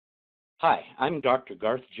Hi, I'm Dr.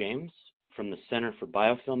 Garth James from the Center for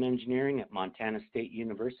Biofilm Engineering at Montana State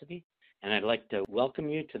University, and I'd like to welcome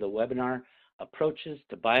you to the webinar, Approaches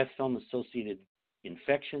to Biofilm-Associated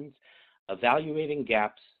Infections, Evaluating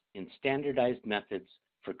Gaps in Standardized Methods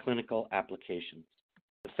for Clinical Applications.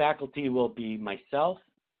 The faculty will be myself,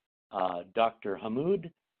 Dr.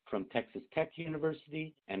 Hamood from Texas Tech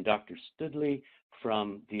University, and Dr. Stoodley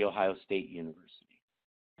from The Ohio State University.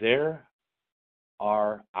 There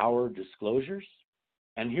are our disclosures,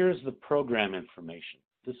 and here's the program information.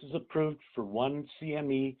 This is approved for 1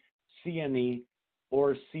 CME, CNE,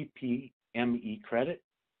 or CPME credit.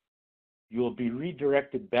 You will be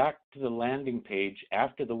redirected back to the landing page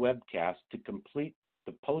after the webcast to complete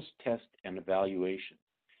the post-test and evaluation.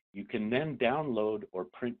 You can then download or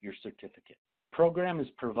print your certificate. Program is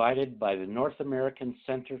provided by the North American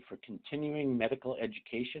Center for Continuing Medical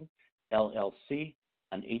Education, LLC,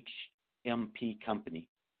 an HMP company.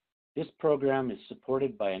 This program is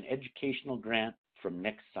supported by an educational grant from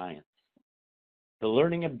Next Science. The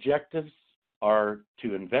learning objectives are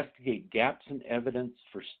to investigate gaps in evidence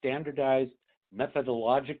for standardized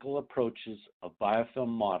methodological approaches of biofilm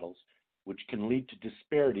models, which can lead to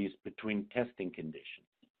disparities between testing conditions.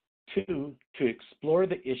 2, to explore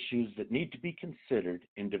the issues that need to be considered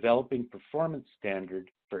in developing performance standards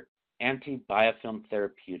for anti-biofilm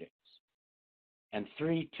therapeutics. And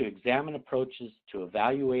 3, to examine approaches to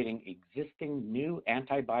evaluating existing new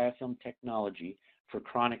anti-biofilm technology for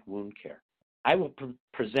chronic wound care. I will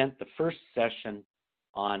present the first session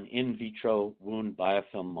on in vitro wound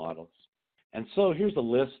biofilm models. And so here's a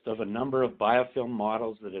list of a number of biofilm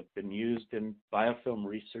models that have been used in biofilm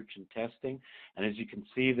research and testing. And as you can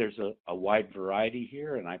see, there's a wide variety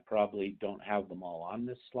here, and I probably don't have them all on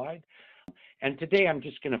this slide. And today I'm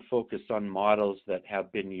just going to focus on models that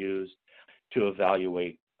have been used to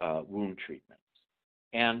evaluate wound treatments.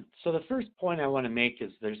 And so the first point I want to make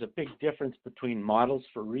is there's a big difference between models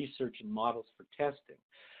for research and models for testing.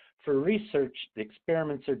 For research, the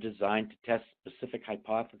experiments are designed to test specific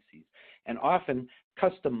hypotheses, and often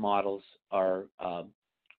custom models are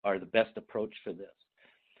the best approach for this.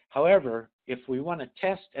 However, if we want to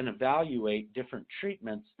test and evaluate different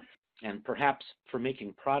treatments, and perhaps for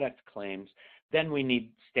making product claims, then we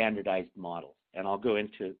need standardized models. And I'll go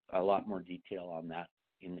into a lot more detail on that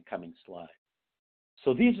in the coming slide.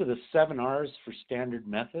 So these are the 7 R's for standard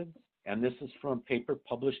methods, and this is from a paper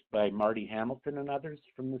published by Marty Hamilton and others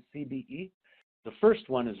from the CBE. The first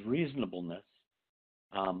one is reasonableness,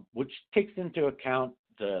 which takes into account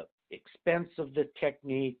the expense of the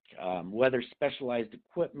technique, whether specialized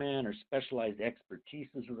equipment or specialized expertise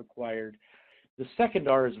is required. The second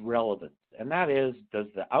R is relevance, and that is, does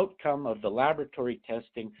the outcome of the laboratory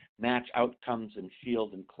testing match outcomes in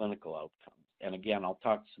field and clinical outcomes? And again, I'll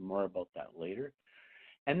talk some more about that later.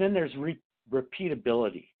 And then there's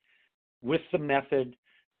repeatability. With the method,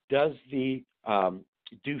 are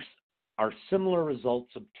similar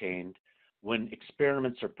results obtained when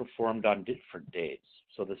experiments are performed on different days?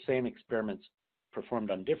 So the same experiments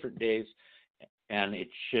performed on different days, and it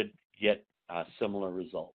should get similar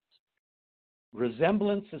results.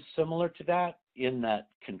 Resemblance is similar to that in that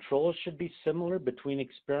controls should be similar between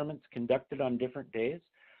experiments conducted on different days.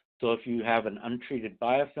 So if you have an untreated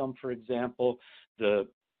biofilm, for example, those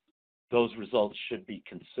results should be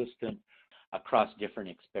consistent across different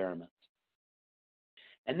experiments.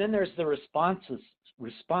 And then there's the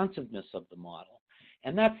responsiveness of the model,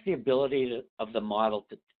 and that's the ability of the model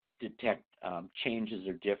to detect changes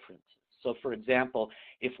or differences. So for example,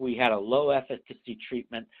 if we had a low efficacy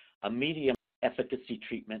treatment, a medium efficacy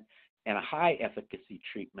treatment, and a high efficacy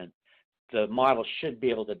treatment, the model should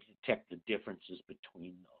be able to detect the differences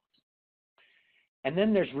between those. And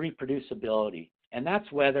then there's reproducibility, and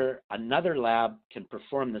that's whether another lab can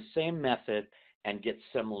perform the same method and get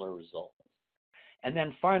similar results. And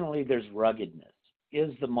then finally, there's ruggedness.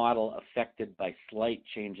 Is the model affected by slight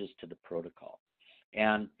changes to the protocol?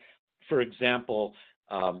 And for example,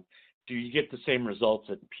 do you get the same results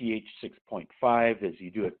at pH 6.5 as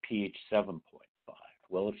you do at pH 7.5?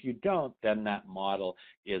 Well, if you don't, then that model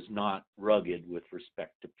is not rugged with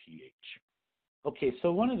respect to pH. Okay,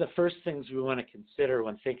 so one of the first things we want to consider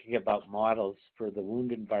when thinking about models for the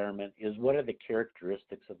wound environment is what are the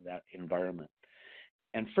characteristics of that environment?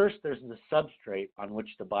 And first, there's the substrate on which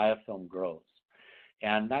the biofilm grows.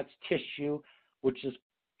 And that's tissue, which is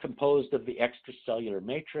composed of the extracellular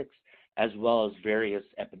matrix, as well as various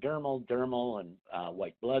epidermal, dermal, and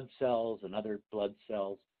white blood cells and other blood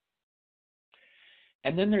cells.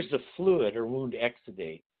 And then there's the fluid or wound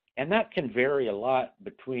exudate. And that can vary a lot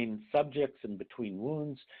between subjects and between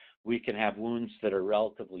wounds, We can have wounds that are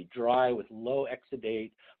relatively dry with low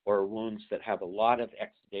exudate, or wounds that have a lot of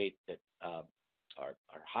exudate that are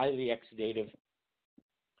highly exudative.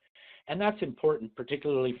 And that's important,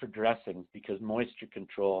 particularly for dressings, because moisture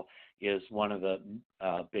control is one of the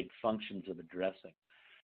big functions of a dressing.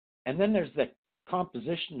 And then there's the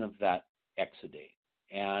composition of that exudate,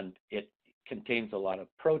 and it contains a lot of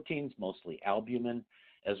proteins, mostly albumin,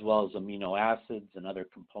 as well as amino acids and other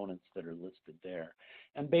components that are listed there.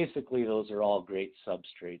 And basically, those are all great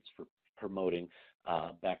substrates for promoting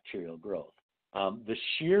bacterial growth. The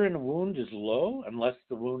shear in a wound is low unless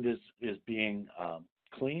the wound is being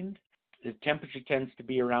cleaned. The temperature tends to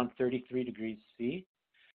be around 33 degrees C.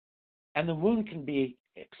 And the wound can be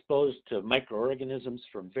exposed to microorganisms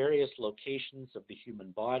from various locations of the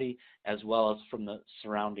human body, as well as from the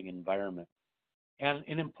surrounding environment. And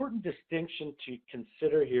an important distinction to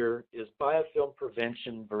consider here is biofilm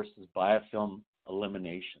prevention versus biofilm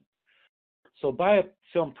elimination. So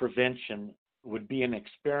biofilm prevention would be an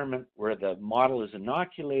experiment where the model is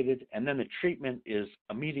inoculated and then the treatment is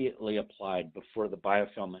immediately applied before the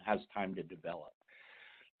biofilm has time to develop.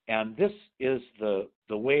 And this is the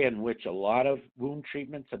way in which a lot of wound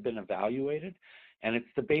treatments have been evaluated, and it's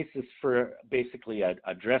the basis for basically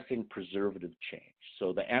addressing preservative change.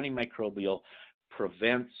 So the antimicrobial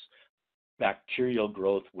prevents bacterial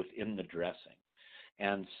growth within the dressing.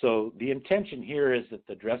 And so the intention here is that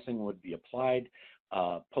the dressing would be applied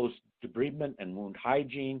post-debridement and wound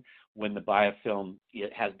hygiene when the biofilm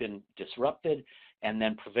has been disrupted, and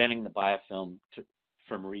then preventing the biofilm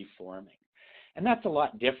from reforming. And that's a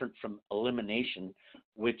lot different from elimination,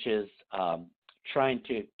 which is trying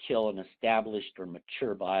to kill an established or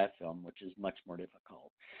mature biofilm, which is much more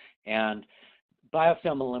difficult. And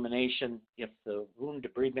biofilm elimination, if the wound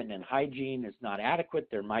debridement and hygiene is not adequate,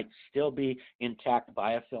 there might still be intact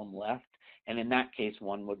biofilm left. And in that case,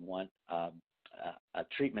 one would want a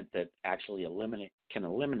treatment that actually can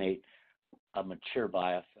eliminate a mature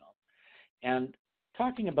biofilm. And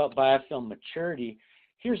talking about biofilm maturity,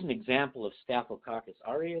 here's an example of Staphylococcus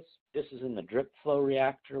aureus. This is in the drip flow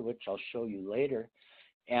reactor, which I'll show you later.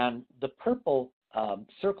 And the purple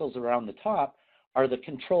circles around the top are the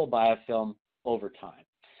control biofilm over time.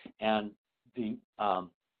 And the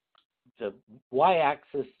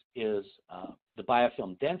y-axis is the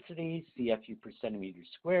biofilm density, CFU per centimeter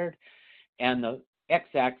squared, and the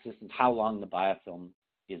x-axis is how long the biofilm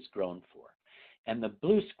is grown for. And the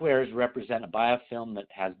blue squares represent a biofilm that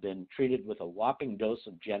has been treated with a whopping dose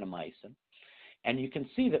of gentamicin. And you can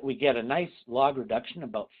see that we get a nice log reduction,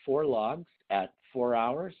 about 4 logs at 4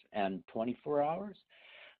 hours and 24 hours.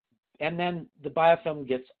 And then the biofilm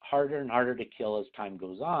gets harder and harder to kill as time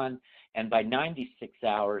goes on. And by 96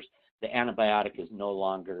 hours, the antibiotic is no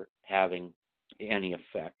longer having any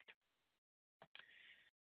effect.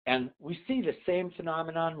 And we see the same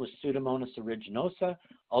phenomenon with Pseudomonas aeruginosa,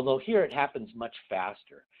 although here it happens much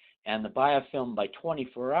faster. And the biofilm, by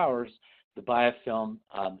 24 hours, the biofilm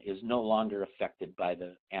is no longer affected by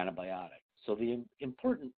the antibiotic. So the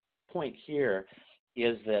important point here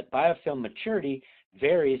is that biofilm maturity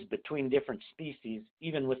varies between different species,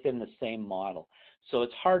 even within the same model. So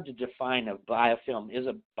it's hard to define a biofilm. Is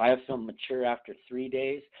a biofilm mature after 3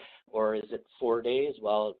 days, or is it 4 days?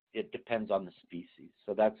 Well, it depends on the species.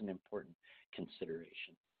 So that's an important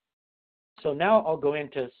consideration. So now I'll go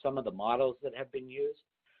into some of the models that have been used.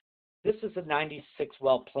 This is a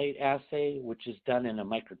 96-well plate assay, which is done in a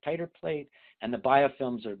microtiter plate, and the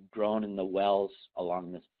biofilms are grown in the wells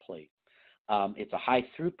along this plate. It's a high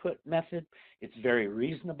throughput method. It's very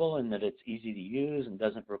reasonable in that it's easy to use and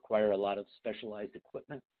doesn't require a lot of specialized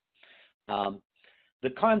equipment. The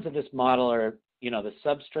cons of this model are, the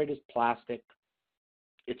substrate is plastic.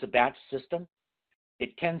 It's a batch system.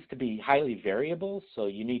 It tends to be highly variable, so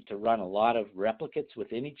you need to run a lot of replicates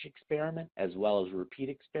within each experiment, as well as repeat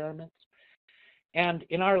experiments. And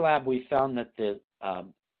in our lab, we found that the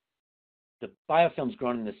biofilms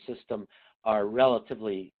grown in this system are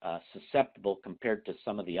relatively susceptible compared to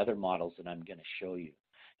some of the other models that I'm going to show you.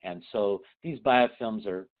 And so these biofilms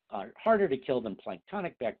are harder to kill than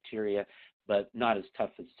planktonic bacteria, but not as tough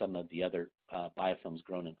as some of the other biofilms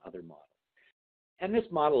grown in other models. And this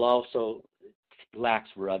model also lacks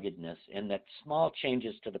ruggedness in that small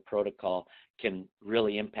changes to the protocol can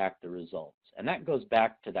really impact the results. And that goes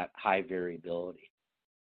back to that high variability.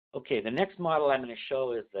 Okay, the next model I'm going to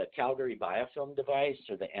show is the Calgary biofilm device,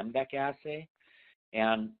 or the MBEC assay.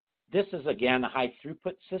 And this is, again, a high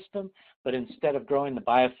throughput system, but instead of growing the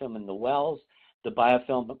biofilm in the wells, the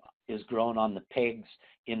biofilm is grown on the pegs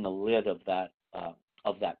in the lid of that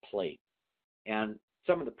plate. And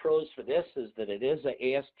some of the pros for this is that it is a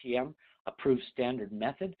ASTM approved standard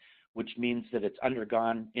method, which means that it's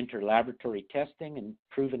undergone interlaboratory testing and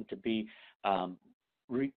proven to be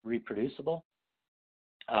reproducible.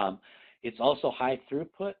 It's also high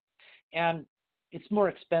throughput, and it's more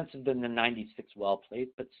expensive than the 96 well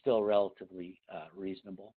plate, but still relatively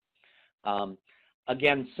reasonable.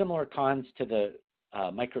 Again, similar cons to the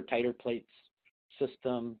microtiter plates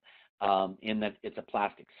system in that it's a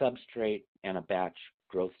plastic substrate and a batch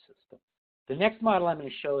growth system. The next model I'm going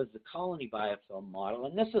to show is the colony biofilm model,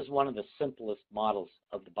 and this is one of the simplest models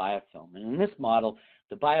of the biofilm. And in this model,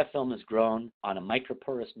 the biofilm is grown on a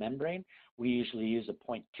microporous membrane. We usually use a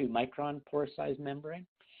 0.2 micron pore size membrane.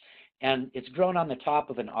 And it's grown on the top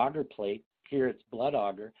of an agar plate. Here it's blood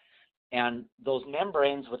agar. And those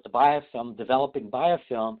membranes with the biofilm, developing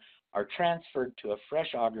biofilm, are transferred to a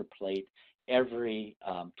fresh agar plate every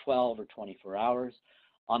 12 or 24 hours.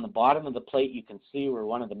 On the bottom of the plate, you can see where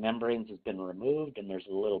one of the membranes has been removed, and there's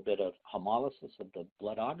a little bit of hemolysis of the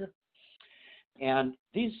blood agar. And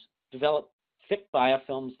these develop thick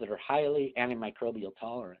biofilms that are highly antimicrobial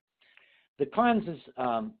tolerant. The cons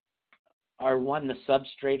are one, the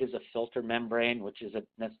substrate is a filter membrane, which isn't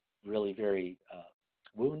really very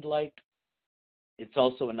wound-like. It's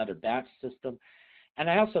also another batch system. And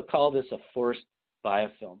I also call this a forced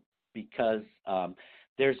biofilm because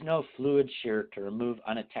there's no fluid shear to remove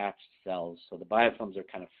unattached cells. So the biofilms are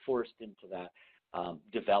kind of forced into that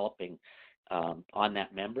developing on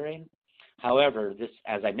that membrane. However, this,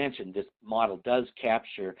 as I mentioned, this model does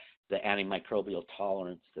capture the antimicrobial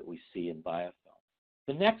tolerance that we see in biofilm.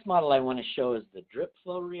 The next model I want to show is the drip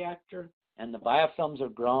flow reactor, and the biofilms are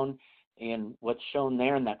grown in what's shown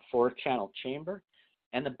there in that 4-channel chamber.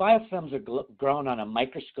 And the biofilms are grown on a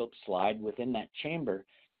microscope slide within that chamber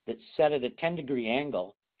that's set at a 10-degree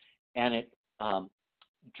angle, and it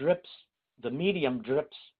drips, the medium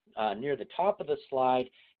drips near the top of the slide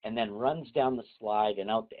and then runs down the slide and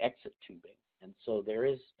out the exit tubing. And so there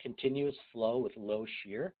is continuous flow with low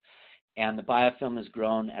shear, and the biofilm is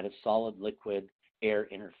grown at a solid liquid air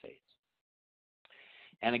interface.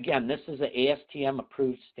 And again, this is an ASTM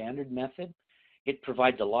approved standard method. It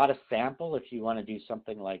provides a lot of sample. If you want to do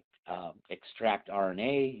something like extract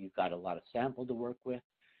RNA, you've got a lot of sample to work with.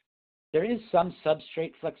 There is some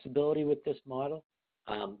substrate flexibility with this model.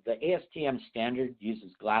 The ASTM standard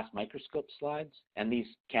uses glass microscope slides, and these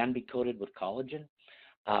can be coated with collagen.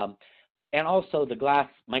 And also the glass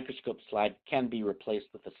microscope slide can be replaced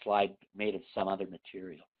with a slide made of some other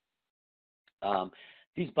material.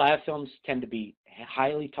 These biofilms tend to be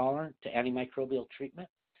highly tolerant to antimicrobial treatment.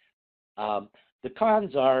 The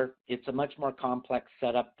cons are it's a much more complex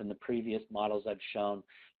setup than the previous models I've shown,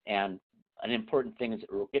 and an important thing is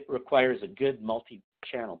it requires a good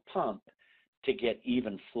multi-channel pump to get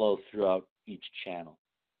even flow throughout each channel.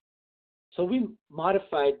 So we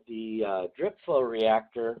modified the drip flow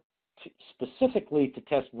reactor specifically to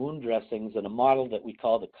test wound dressings in a model that we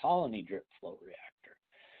call the colony drip flow reactor.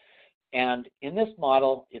 And in this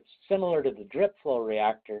model, it's similar to the drip flow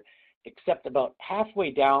reactor, except about halfway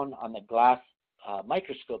down on the glass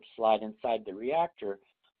microscope slide inside the reactor,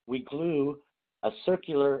 we glue a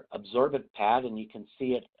circular absorbent pad, and you can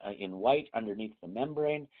see it in white underneath the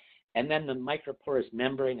membrane, and then the microporous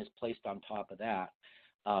membrane is placed on top of that.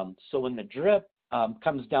 So when the drip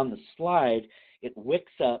comes down the slide, it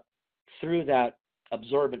wicks up through that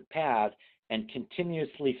absorbent pad and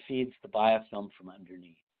continuously feeds the biofilm from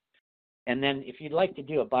underneath. And then if you'd like to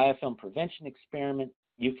do a biofilm prevention experiment,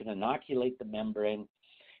 you can inoculate the membrane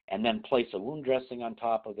and then place a wound dressing on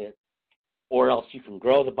top of it, or else you can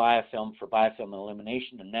grow the biofilm for biofilm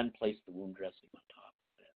elimination and then place the wound dressing on top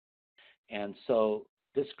of it. And so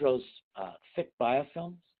this grows thick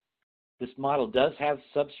biofilms. This model does have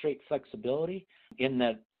substrate flexibility in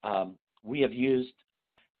that we have used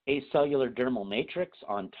acellular dermal matrix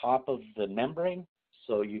on top of the membrane,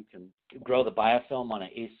 so you can grow the biofilm on an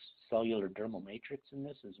acellular dermal matrix in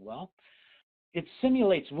this as well. It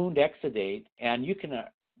simulates wound exudate, and you can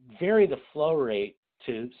vary the flow rate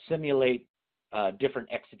to simulate different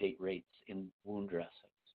exudate rates in wound dressings.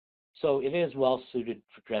 So it is well suited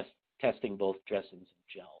for testing both dressings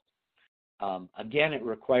and gels. Again, it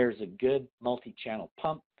requires a good multi-channel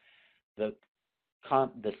pump. The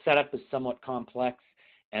setup is somewhat complex,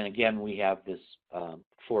 and again, we have this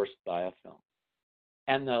forced biofilm.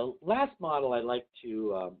 And the last model I'd like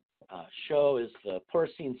to show is the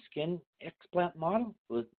porcine skin explant model,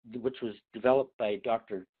 which was developed by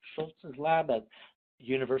Dr. Schultz's lab at the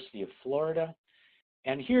University of Florida.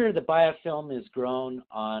 And here the biofilm is grown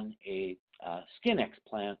on a skin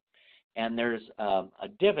explant, and there's a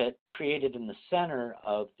divot created in the center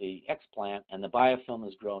of the explant, and the biofilm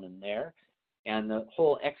is grown in there. and the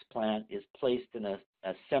whole explant is placed in a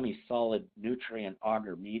semi-solid nutrient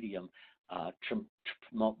agar medium to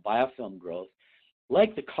promote biofilm growth.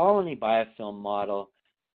 Like the colony biofilm model,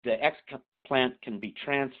 the explant can be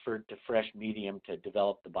transferred to fresh medium to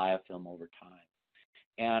develop the biofilm over time.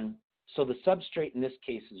 And so the substrate in this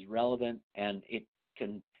case is relevant, and it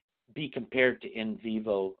can be compared to in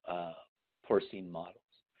vivo porcine models.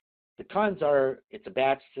 The cons are it's a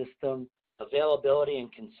batch system, availability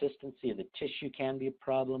and consistency of the tissue can be a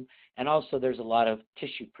problem, and also there's a lot of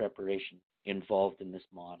tissue preparation involved in this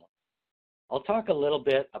model. I'll talk a little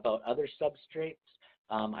bit about other substrates.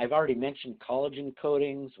 I've already mentioned collagen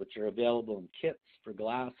coatings, which are available in kits for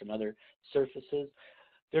glass and other surfaces.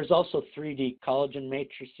 There's also 3D collagen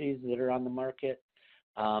matrices that are on the market,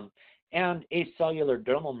 and acellular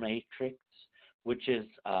dermal matrix, which is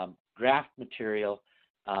graft material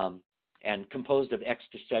and composed of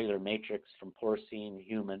extracellular matrix from porcine,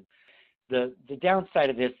 human. The downside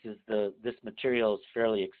of this is this material is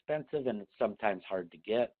fairly expensive and it's sometimes hard to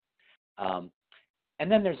get.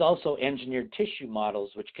 And then there's also engineered tissue models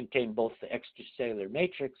which contain both the extracellular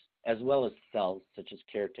matrix as well as cells such as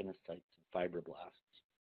keratinocytes and fibroblasts.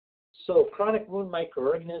 So chronic wound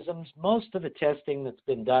microorganisms, most of the testing that's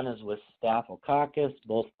been done is with Staphylococcus,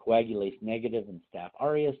 both coagulase negative and Staph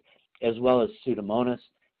aureus, as well as Pseudomonas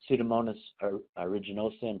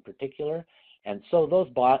aeruginosa in particular. And so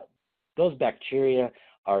those bacteria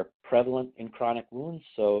are prevalent in chronic wounds,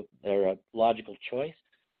 so they're a logical choice.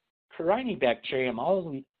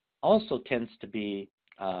 Corynebacterium also tends to be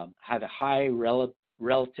have a high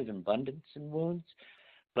relative abundance in wounds,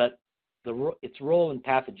 but its role in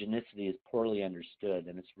pathogenicity is poorly understood,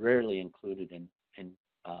 and it's rarely included in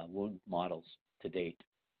wound models to date.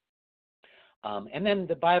 And then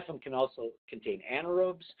the biofilm can also contain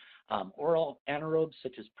anaerobes, oral anaerobes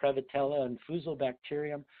such as Prevotella and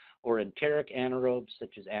Fusobacterium, or enteric anaerobes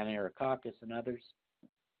such as Anaerococcus and others.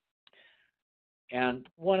 And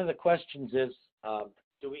one of the questions is,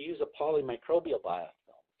 do we use a polymicrobial biofilm?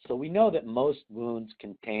 So we know that most wounds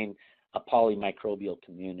contain a polymicrobial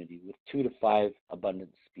community with 2 to 5 abundant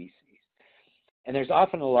species. And there's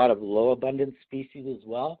often a lot of low abundant species as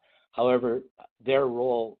well. However, their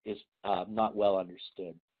role is not well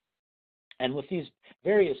understood. And with these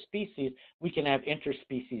various species, we can have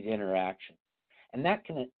interspecies interaction. And that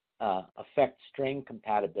can affect strain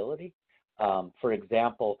compatibility. For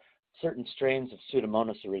example, certain strains of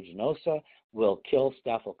Pseudomonas aeruginosa will kill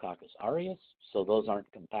Staphylococcus aureus, so those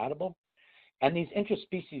aren't compatible. And these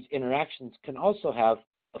interspecies interactions can also have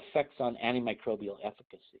effects on antimicrobial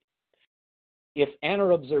efficacy. If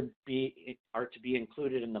anaerobes are to be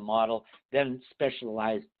included in the model, then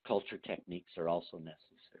specialized culture techniques are also necessary.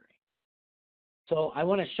 So I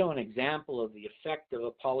want to show an example of the effect of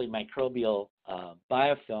a polymicrobial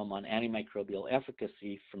biofilm on antimicrobial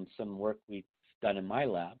efficacy from some work we've done in my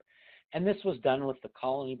lab. And this was done with the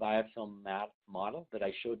colony biofilm model that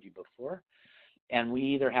I showed you before. And we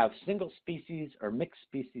either have single species or mixed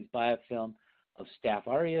species biofilm of Staph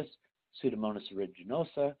aureus, Pseudomonas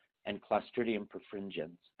aeruginosa, and Clostridium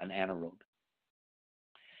perfringens, an anaerobe.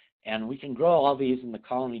 And we can grow all these in the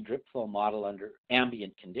colony drip flow model under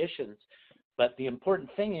ambient conditions. But the important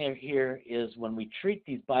thing here is when we treat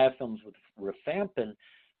these biofilms with rifampin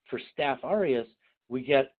for Staph aureus, we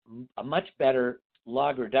get a much better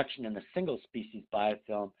log reduction in the single species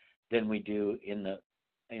biofilm than we do in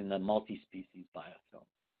the multi-species biofilm.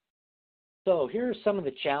 So here are some of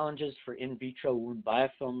the challenges for in vitro wound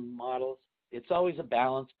biofilm models. It's always a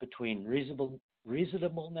balance between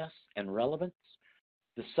reasonableness and relevance.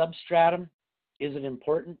 The substratum, is it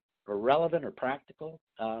important or relevant or practical,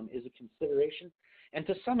 is a consideration. And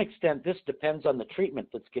to some extent, this depends on the treatment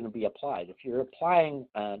that's going to be applied. If you're applying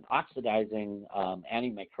an oxidizing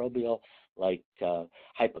antimicrobial like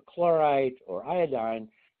hypochlorite or iodine,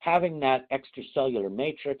 having that extracellular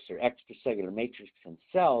matrix or extracellular matrix in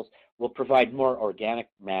cells will provide more organic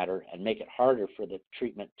matter and make it harder for the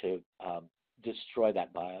treatment to destroy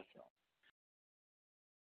that biofilm.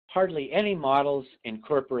 Hardly any models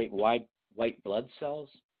incorporate white blood cells,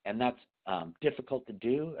 and that's difficult to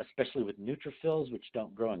do, especially with neutrophils, which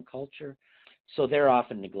don't grow in culture. So they're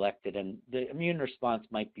often neglected, and the immune response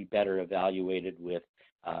might be better evaluated with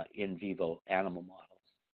in vivo animal models.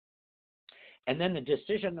 And then the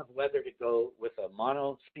decision of whether to go with a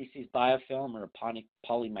monospecies biofilm or a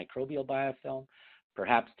polymicrobial biofilm,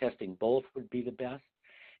 perhaps testing both would be the best.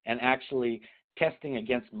 And actually testing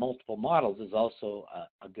against multiple models is also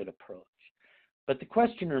a good approach. But the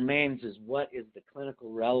question remains is what is the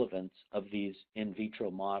clinical relevance of these in vitro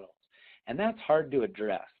models? And that's hard to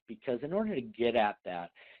address because in order to get at that,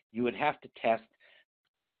 you would have to test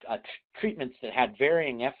treatments that had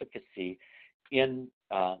varying efficacy in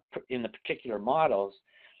the particular models,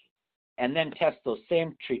 and then test those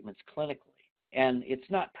same treatments clinically. And it's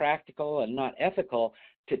not practical and not ethical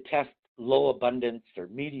to test low abundance or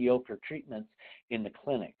mediocre treatments in the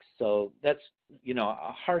clinic. So that's,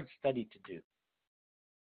 a hard study to do.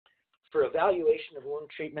 For evaluation of wound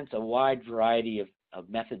treatments, a wide variety of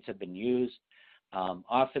methods have been used.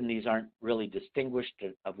 Often these aren't really distinguished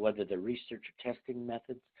of whether they're research or testing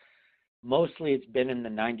methods. Mostly it's been in the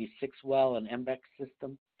 96 well and MBEX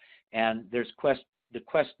system, and there's the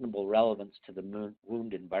questionable relevance to the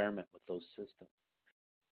wound environment with those systems.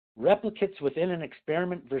 Replicates within an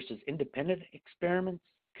experiment versus independent experiments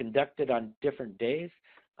conducted on different days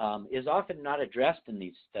is often not addressed in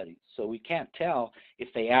these studies. So we can't tell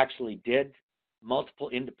if they actually did multiple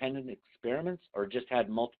independent experiments or just had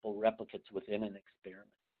multiple replicates within an experiment.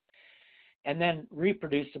 And then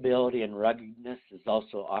reproducibility and ruggedness is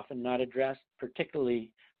also often not addressed,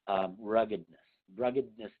 particularly ruggedness.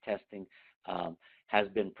 Ruggedness testing has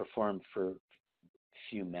been performed for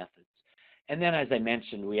few methods. And then, as I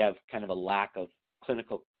mentioned, we have kind of a lack of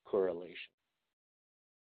clinical correlation.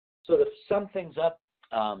 So to sum things up,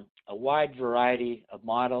 a wide variety of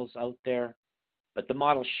models out there, but the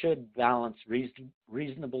model should balance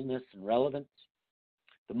reasonableness and relevance.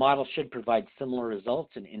 The model should provide similar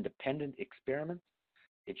results in independent experiments.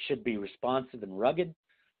 It should be responsive and rugged,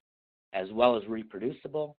 as well as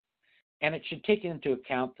reproducible. And it should take into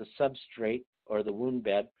account the substrate or the wound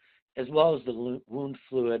bed, as well as the wound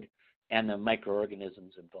fluid and the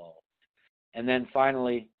microorganisms involved. And then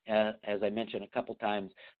finally, as I mentioned a couple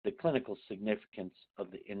times, the clinical significance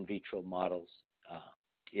of the in vitro models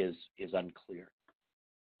is unclear.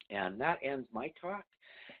 And that ends my talk,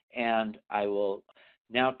 and I will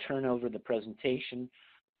now turn over the presentation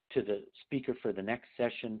to the speaker for the next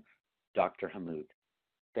session, Dr. Hamood.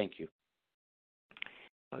 Thank you.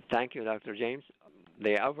 Thank you, Dr. James.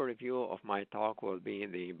 The overview of my talk will be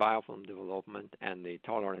the biofilm development and the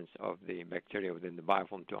tolerance of the bacteria within the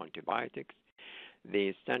biofilm to antibiotics,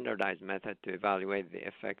 the standardized method to evaluate the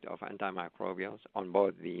effect of antimicrobials on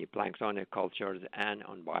both the planktonic cultures and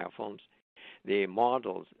on biofilms, the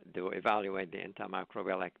models to evaluate the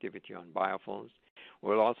antimicrobial activity on biofilms.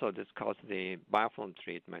 We'll also discuss the biofilm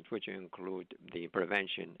treatment, which include the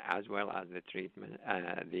prevention as well as the treatment,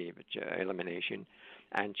 the elimination,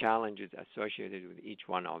 and challenges associated with each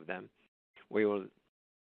one of them. We will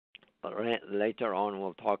later on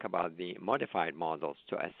we'll talk about the modified models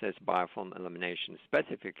to assess biofilm elimination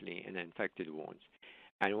specifically in infected wounds.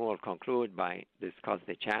 And we'll conclude by discuss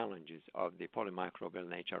the challenges of the polymicrobial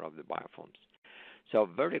nature of the biofilms. So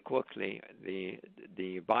very quickly, the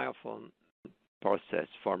biofilm process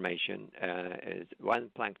formation is when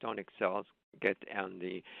planktonic cells get on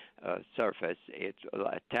the surface, it will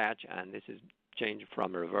attach, and this is changed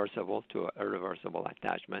from reversible to irreversible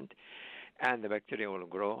attachment. And the bacteria will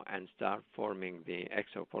grow and start forming the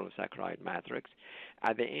exopolysaccharide matrix.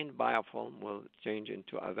 At the end, biofilm will change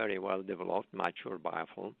into a very well-developed, mature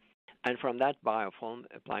biofilm. And from that biofilm,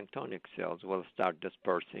 planktonic cells will start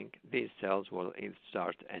dispersing. These cells will either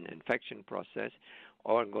start an infection process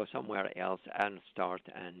or go somewhere else and start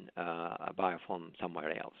a biofilm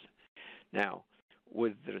somewhere else. Now,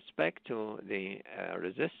 with respect to the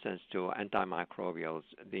resistance to antimicrobials,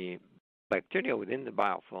 the bacteria within the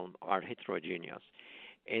biofilm are heterogeneous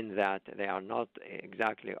in that they are not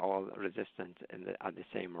exactly all resistant at the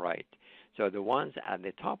same rate. So the ones at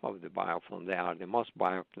the top of the biofilm, they are the most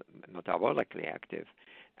metabolically active.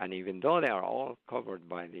 And even though they are all covered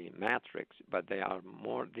by the matrix, but they are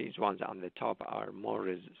more, these ones on the top are more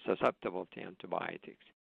susceptible to antibiotics.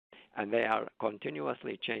 And they are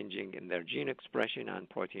continuously changing in their gene expression and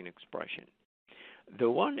protein expression. The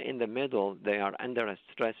one in the middle, they are under a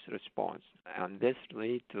stress response, and this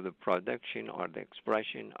leads to the production or the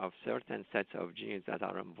expression of certain sets of genes that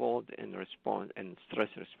are involved in stress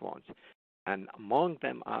response. And among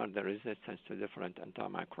them are the resistance to different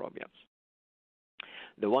antimicrobials.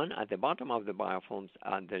 The one at the bottom of the biofilms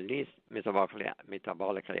are the least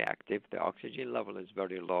metabolically active. The oxygen level is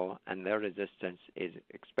very low, and their resistance is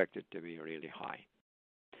expected to be really high.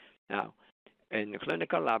 Now, in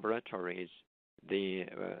clinical laboratories,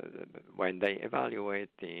 when they evaluate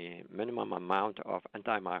the minimum amount of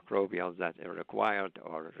antimicrobials that are required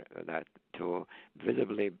or that to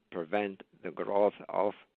visibly prevent the growth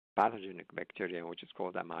of pathogenic bacteria, which is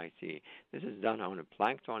called MIC, this is done on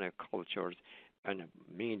planktonic cultures and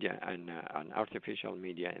media and an artificial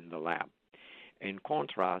media in the lab. In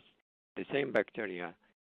contrast, the same bacteria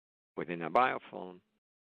within a biofilm,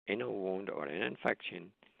 in a wound or an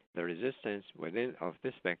infection, the resistance of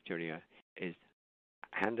this bacteria is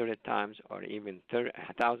 100 times or even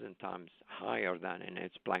 1,000 times higher than in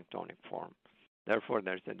its planktonic form. Therefore,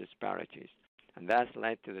 there's the disparities. And that's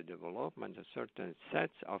led to the development of certain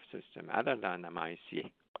sets of systems other than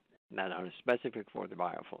MIC that are specific for the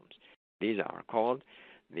biofilms. These are called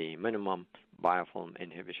the minimum biofilm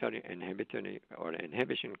inhibition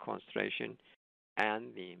concentration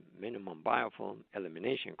and the minimum biofilm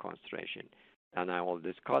elimination concentration. And I will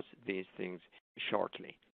discuss these things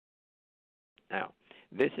shortly. Now,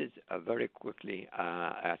 this is very quickly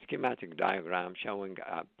a schematic diagram showing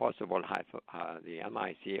possible the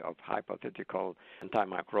MIC of hypothetical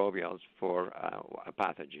antimicrobials for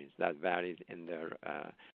pathogens that varies in their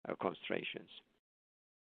concentrations.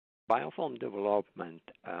 Biofilm development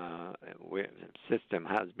system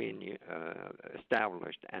has been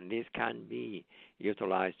established, and these can be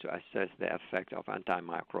utilized to assess the effect of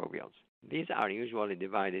antimicrobials. These are usually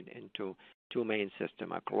divided into two main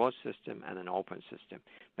systems, a closed system and an open system.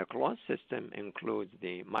 The closed system includes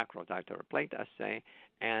the microtiter plate assay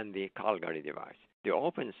and the Calgary device. The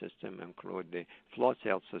open system includes the flow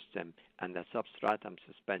cell system and the substratum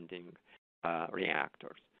suspending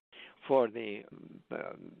reactors. For the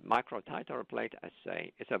microtiter plate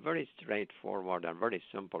assay, it's a very straightforward and very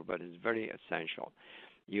simple, but it's very essential.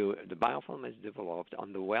 The biofilm is developed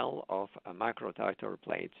on the well of microtiter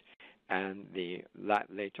plates, and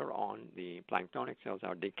later on the planktonic cells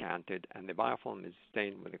are decanted, and the biofilm is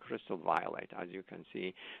stained with a crystal violet. As you can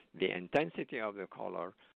see, the intensity of the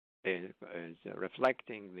color is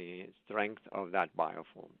reflecting the strength of that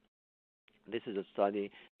biofilm. This is a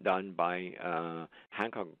study done by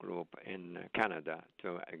Hancock Group in Canada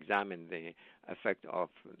to examine the effect of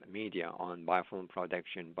media on biofilm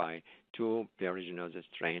production by 2 Aeruginosa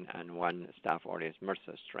strain and 1 Staph aureus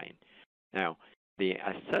MRSA strain. Now, the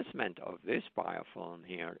assessment of this biofilm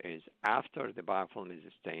here is after the biofilm is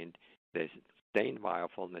stained, the stained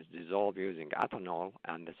biofilm is dissolved using ethanol,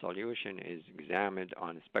 and the solution is examined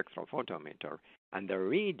on a spectral photometer. And the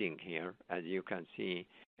reading here, as you can see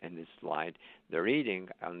in this slide, the reading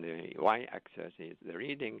on the y-axis is the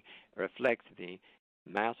reading reflects the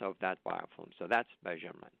mass of that biofilm. So that's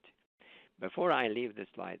measurement. Before I leave this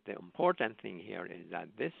slide, the important thing here is that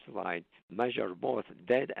this slide measures both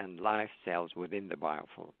dead and live cells within the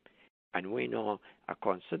biofilm. And we know a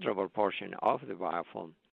considerable portion of the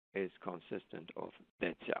biofilm is consistent of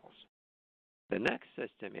dead cells. The next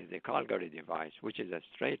system is the Calgary device, which is a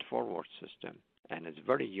straightforward system and is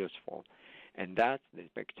very useful. And that the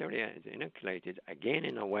bacteria is inoculated again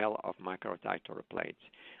in a well of microtiter plates,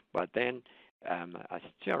 but then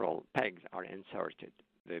sterile pegs are inserted.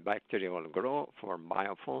 The bacteria will grow, form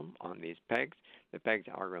biofilm on these pegs. The pegs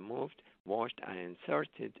are removed, washed, and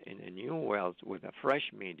inserted in a new wells with a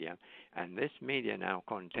fresh media. And this media now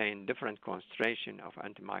contains different concentration of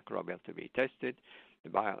antimicrobial to be tested.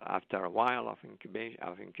 After a while of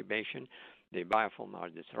incubation, the biofilm are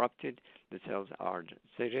disrupted, the cells are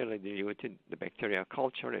serially diluted, the bacteria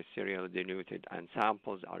culture is serially diluted, and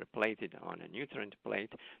samples are plated on a nutrient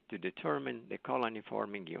plate to determine the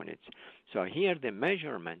colony-forming units. So here the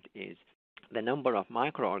measurement is the number of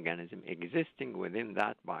microorganisms existing within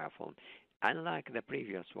that biofilm. Unlike the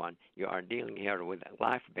previous one, you are dealing here with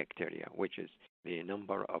live bacteria, which is the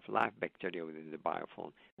number of live bacteria within the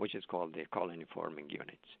biofilm, which is called the colony-forming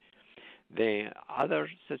units. The other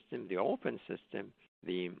system, the open system,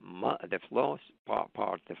 the flow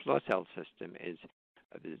cell system is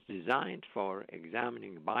designed for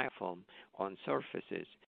examining biofilm on surfaces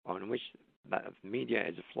on which the media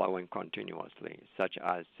is flowing continuously, such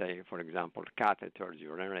as, say, for example, catheters,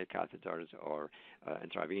 urinary catheters, or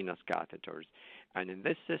intravenous catheters. And in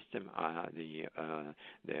this system, the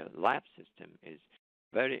lab system is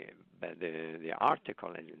the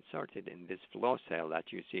article is inserted in this flow cell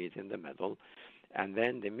that you see it in the middle, and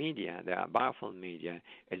then the media, the biofilm media,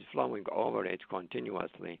 is flowing over it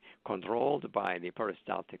continuously, controlled by the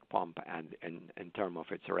peristaltic pump and in terms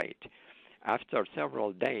of its rate. After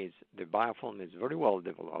several days, the biofilm is very well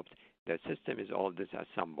developed. The system is all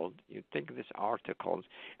disassembled. You take these articles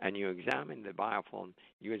and you examine the biofilm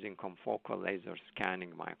using confocal laser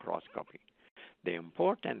scanning microscopy. The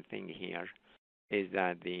important thing here is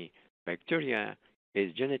that the bacteria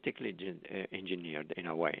is genetically engineered in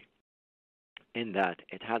a way, in that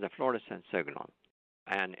it has a fluorescent signal,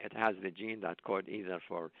 and it has the gene that code either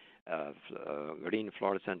for green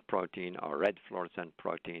fluorescent protein or red fluorescent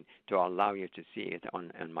protein to allow you to see it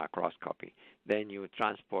on microscopy. Then you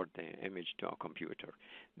transport the image to a computer.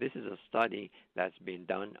 This is a study that's been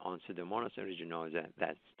done on Pseudomonas aeruginosa,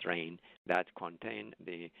 that strain that contain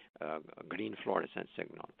the green fluorescent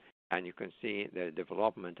signal. and you can see the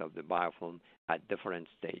development of the biofilm at different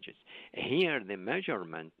stages. Here, the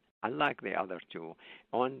measurement, unlike the other two,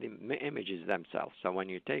 on the images themselves. So when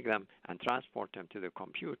you take them and transport them to the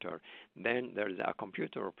computer, then there's a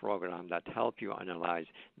computer program that helps you analyze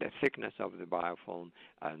the thickness of the biofilm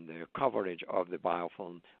and the coverage of the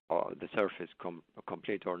biofilm, or the surface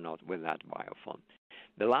complete or not with that biofilm.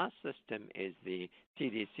 The last system is the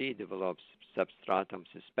CDC develops substratum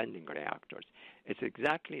suspending reactors. It's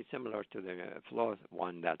exactly similar to the flow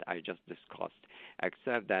one that I just discussed,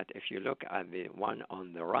 except that if you look at the one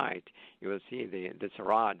on the right, you will see this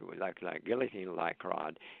rod, like guillotine-like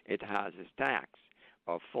rod. It has stacks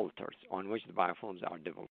of filters on which the biofilms are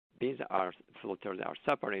developed. These filters are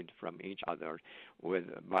separated from each other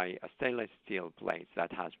by a stainless steel plate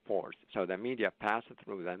that has pores. So the media passes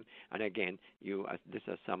through them, and again, you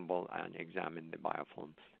disassemble and examine the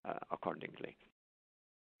biofilm accordingly.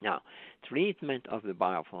 Now, treatment of the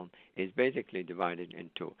biofilm is basically divided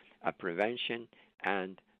into a prevention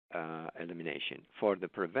and elimination. For the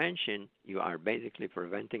prevention, you are basically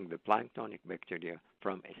preventing the planktonic bacteria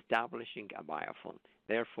from establishing a biofilm.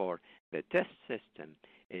 Therefore, the test system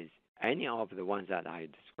is any of the ones that I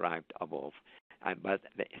described above. But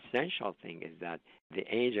the essential thing is that the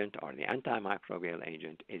agent or the antimicrobial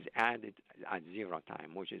agent is added at zero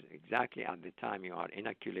time, which is exactly at the time you are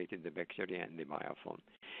inoculated the bacteria in the biofilm.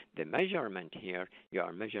 The measurement here, you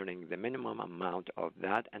are measuring the minimum amount of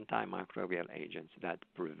that antimicrobial agents that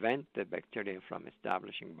prevent the bacteria from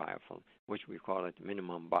establishing biofilm, which we call it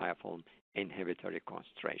minimum biofilm inhibitory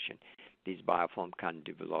concentration. These biofilm can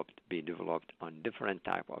be developed on different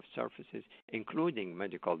type of surfaces, including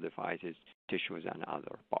medical devices, tissues, and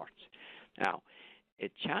other parts. Now,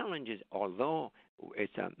 it challenges, although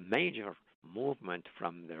it's a major movement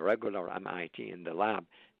from the regular MIT in the lab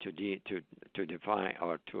to define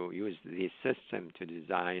or to use this system to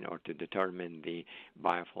design or to determine the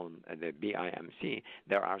biofilm, the BIMC,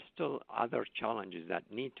 there are still other challenges that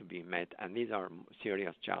need to be met, and these are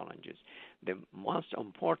serious challenges. The most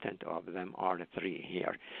important of them are the three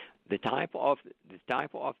here. The type of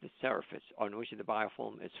the surface on which the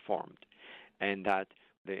biofilm is formed, and that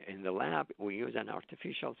in the lab, we use an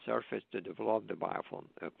artificial surface to develop the biofilm,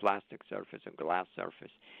 a plastic surface, a glass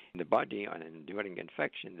surface. In the body and during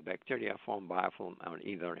infection, the bacteria form biofilm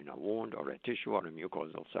either in a wound or a tissue or a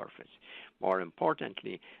mucosal surface. More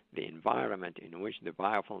importantly, the environment in which the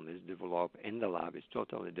biofilm is developed in the lab is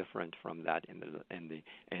totally different from that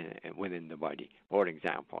within the body. For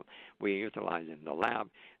example, we utilize in the lab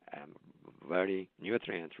very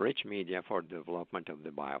nutrient-rich media for development of the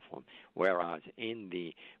biofilm, whereas in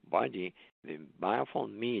the body, the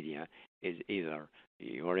biofilm media is either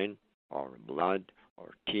urine or blood or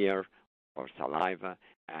tear or saliva,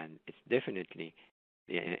 and it's definitely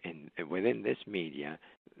within this media,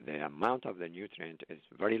 the amount of the nutrient is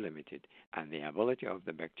very limited, and the ability of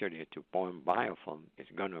the bacteria to form biofilm is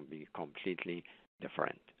going to be completely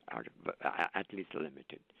different, or at least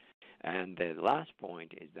limited. And the last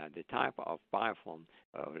point is that the type of biofilm,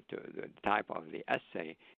 the type of the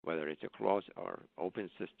assay, whether it's a closed or open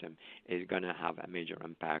system, is going to have a major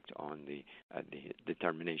impact on the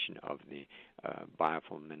determination of the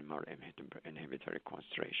biofilm minimum inhibitory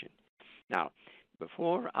concentration. Now,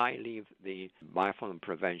 before I leave the biofilm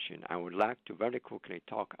prevention, I would like to very quickly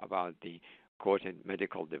talk about the coated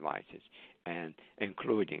medical devices, and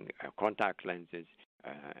including contact lenses,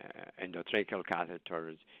 endotracheal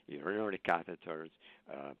catheters, urinary catheters,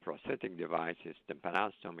 prosthetic devices,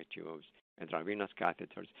 tympanostomy tubes, intravenous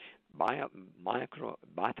catheters.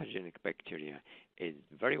 Pathogenic bacteria is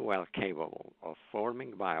very well capable of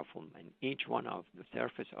forming biofilm in each one of the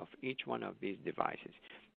surface of each one of these devices.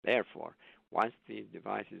 Therefore, once these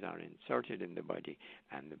devices are inserted in the body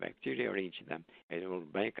and the bacteria reach them, it will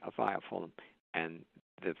make a biofilm, and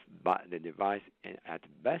the device at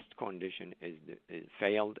best condition is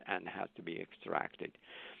failed and has to be extracted.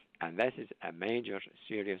 And this is a major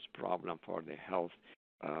serious problem for the health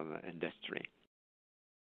industry.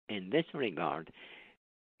 In this regard,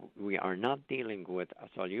 we are not dealing with a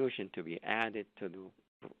solution to be added to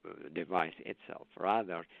the device itself.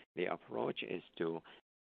 Rather, the approach is to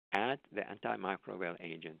add the antimicrobial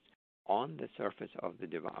agents on the surface of the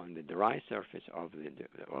device, on the dry surface of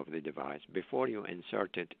the device, before you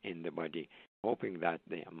insert it in the body, hoping that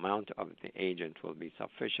the amount of the agent will be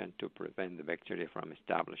sufficient to prevent the bacteria from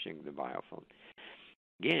establishing the biofilm.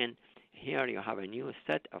 Again, here you have a new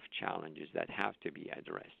set of challenges that have to be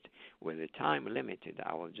addressed. With the time limited,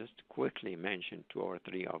 I will just quickly mention 2 or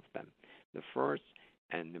 3 of them. The first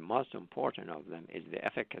and the most important of them is the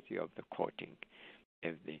efficacy of the coating.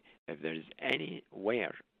 If there is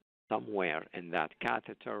anywhere somewhere in that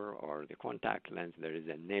catheter or the contact lens, there is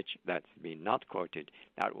a niche that's been not coated,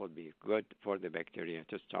 that would be good for the bacteria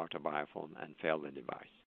to start a biofilm and fail the device.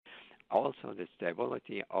 Also, the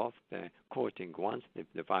stability of the coating once the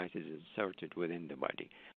device is inserted within the body.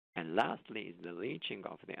 And lastly is the leaching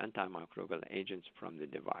of the antimicrobial agents from the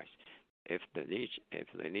device. If the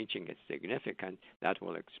leaching is significant, that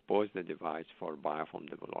will expose the device for biofilm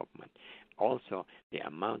development. Also, the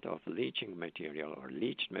amount of leaching material or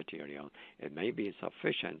leached material, it may be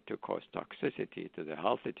sufficient to cause toxicity to the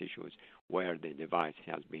healthy tissues where the device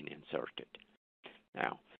has been inserted.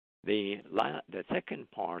 Now, the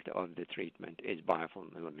second part of the treatment is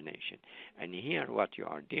biofilm elimination. And here what you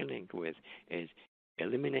are dealing with is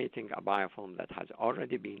eliminating a biofilm that has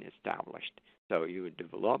already been established. So you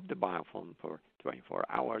develop the biofilm for 24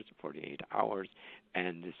 hours, 48 hours,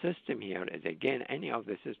 and the system here is, again, any of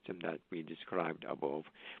the system that we described above,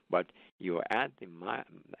 but you add the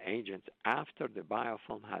agents after the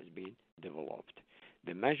biofilm has been developed.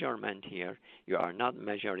 The measurement here, you are not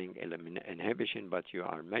measuring inhibition, but you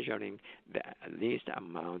are measuring the least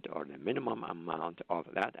amount or the minimum amount of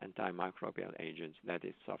that antimicrobial agents that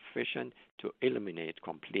is sufficient to eliminate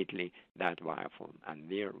completely that biofilm. And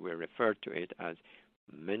there we refer to it as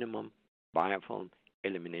minimum biofilm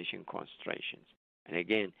elimination concentrations. And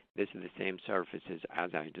again, this is the same surfaces as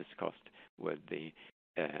I discussed with the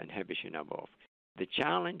inhibition above. The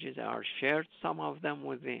challenges are shared, some of them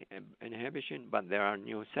with the inhibition, but there are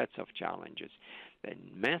new sets of challenges. The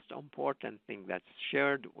most important thing that's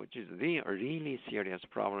shared, which is the really serious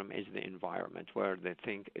problem, is the environment where the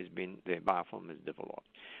biofilm is developed.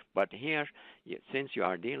 But here, since you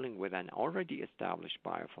are dealing with an already established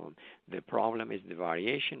biofilm, the problem is the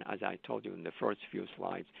variation, as I told you in the first few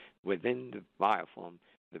slides, within the biofilm,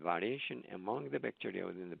 the variation among the bacteria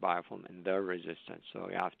within the biofilm and their resistance. So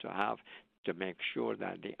you have to make sure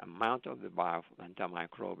that the amount of the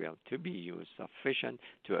antimicrobial to be used sufficient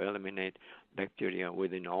to eliminate bacteria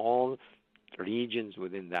within all regions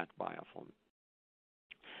within that biofilm.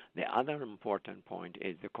 The other important point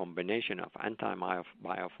is the combination of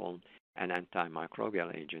anti-biofilm and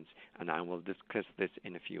antimicrobial agents, and I will discuss this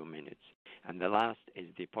in a few minutes. And the last is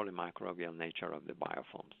the polymicrobial nature of the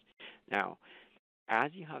biofilms. Now, as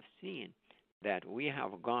you have seen, that we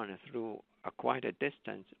have gone through quite a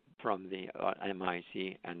distance from the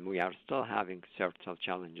MIC, and we are still having several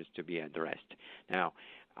challenges to be addressed. Now,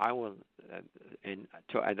 I will,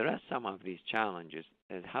 to address some of these challenges,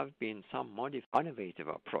 there have been some innovative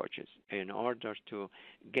approaches in order to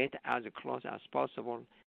get as close as possible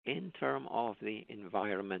in terms of the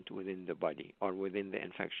environment within the body or within the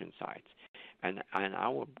infection sites. And I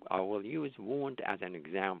will use wound as an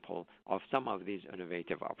example of some of these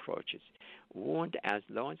innovative approaches. Wound, as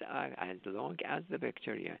long as the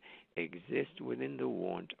bacteria exist within the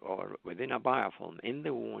wound or within a biofilm in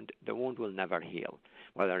the wound will never heal,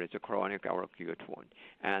 whether it's a chronic or acute wound.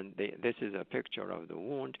 And this is a picture of the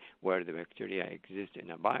wound where the bacteria exist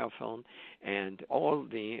in a biofilm, and all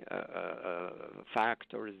the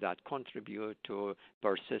factors that contribute to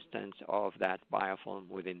persistence of that biofilm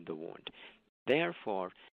within the wound.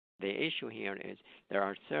 Therefore, the issue here is there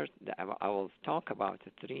are I will talk about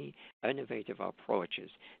the three innovative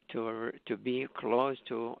approaches to be close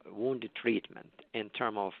to wound treatment in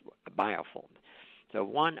terms of biofilm. So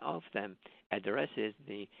one of them addresses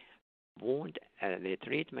the wound, the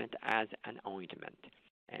treatment as an ointment,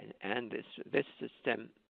 and this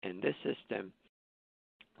system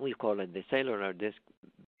we call it the cellular disc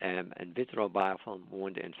in vitro biofilm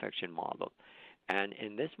wound infection model. And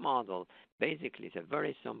in this model, basically, it's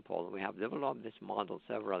very simple. We have developed this model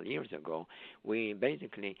several years ago.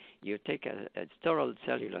 You take a sterile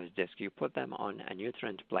cellulose disc, you put them on a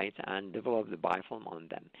nutrient plate and develop the biofilm on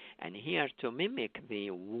them. And here, to mimic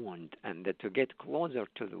the wound and to get closer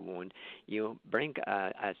to the wound, you bring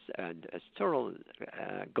a sterile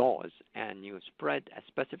gauze and you spread a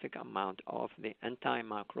specific amount of the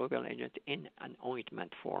antimicrobial agent in an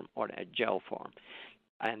ointment form or a gel form.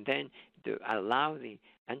 And then to allow the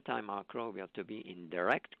antimicrobial to be in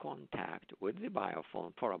direct contact with the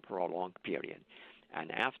biofilm for a prolonged period.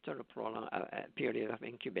 And after a prolonged period of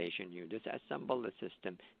incubation, you disassemble the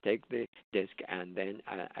system, take the disc, and then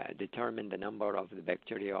determine the number of the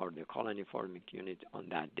bacteria or the colony-forming unit on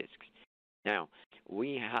that disc. Now,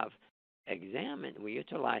 we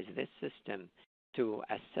utilize this system to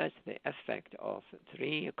assess the effect of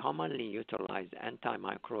three commonly utilized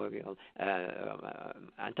antimicrobial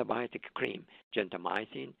antibiotic cream,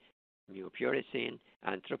 gentamicin, mupirocin,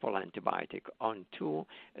 and triple antibiotic on 2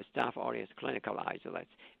 Staph aureus clinical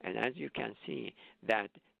isolates. And as you can see, that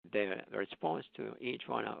the response to each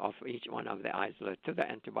one of the isolates to the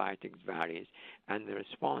antibiotics varies, and the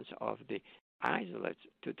response of the isolates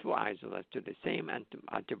to two isolates to the same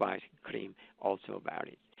antibiotic cream also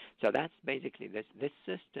varies. So that's basically this. This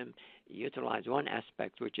system utilizes one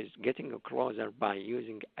aspect, which is getting closer by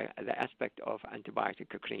using the aspect of antibiotic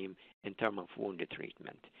cream in terms of wound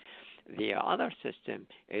treatment. The other system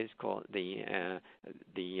is called the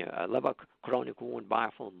Lubbock chronic wound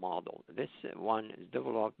biofilm model. This one is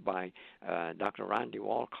developed by Dr. Randy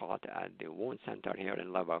Walcott at the Wound Center here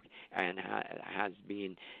in Lubbock, and has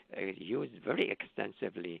been used very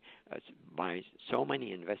extensively by so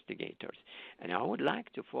many investigators. And I would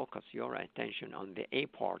like to focus your attention on the A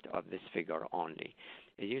part of this figure only.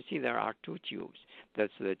 As you see, there are two tubes.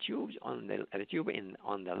 That's the tubes on the tube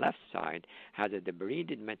on the left side has a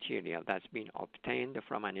debrided material that's been obtained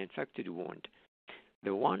from an infected wound.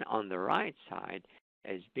 The one on the right side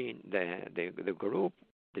has been the group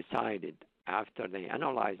decided after they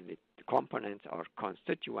analyzed the components or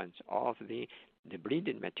constituents of the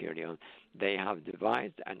debrided material. They have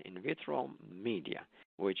devised an in vitro media,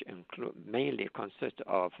 which mainly consists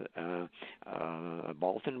of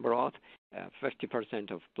Bolton broth,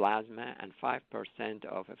 50% of plasma, and 5%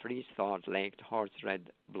 of freeze-thawed laked horse red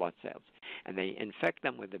blood cells. And they infect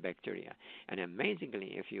them with the bacteria. And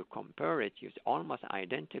amazingly, if you compare it, it's almost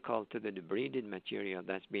identical to the debrided material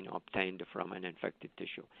that's been obtained from an infected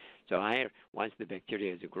tissue. So here, once the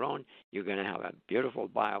bacteria is grown, you're going to have a beautiful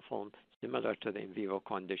biofilm similar to the in vivo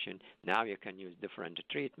condition. Now you can use different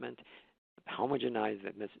treatment, homogenize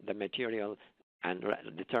the material, and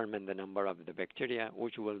determine the number of the bacteria,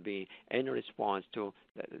 which will be in response to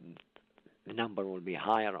the number will be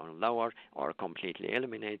higher or lower or completely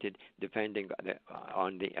eliminated, depending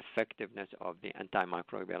on the effectiveness of the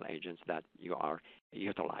antimicrobial agents that you are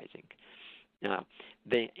utilizing. Now,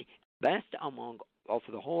 the best among of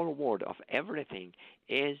the whole world of everything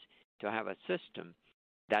is to have a system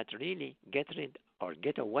that really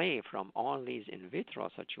get away from all these in vitro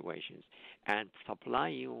situations and supply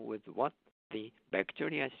you with what the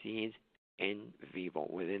bacteria sees in vivo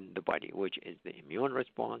within the body, which is the immune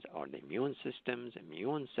response or the immune systems,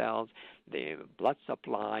 immune cells, the blood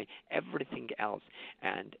supply, everything else.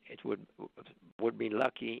 And it would be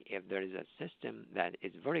lucky if there is a system that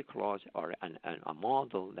is very close, or a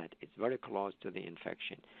model that is very close to the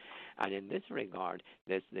infection. And in this regard,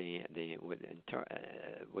 there's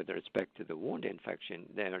with respect to the wound infection,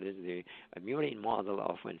 there is the murine model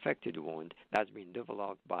of infected wound that's been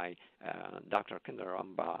developed by Dr.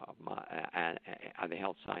 Kinderamba at the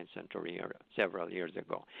Health Science Center here several years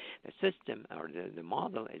ago. The system or the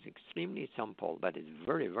model is extremely simple, but it's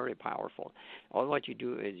very, very powerful. All what you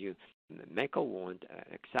do is you make a wound,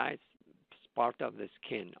 excise part of the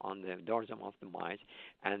skin on the dorsum of the mice,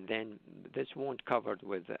 and then this wound covered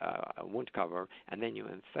with a wound cover, and then you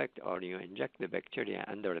infect or you inject the bacteria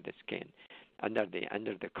under the skin, under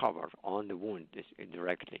the cover on the wound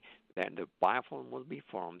directly. Then the biofilm will be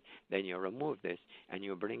formed. Then you remove this and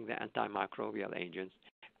you bring the antimicrobial agents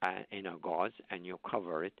in a gauze and you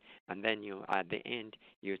cover it, and then you at the end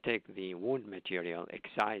you take the wound material,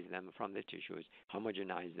 excise them from the tissues,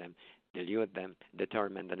 homogenize them, dilute them,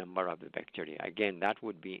 determine the number of the bacteria. Again, that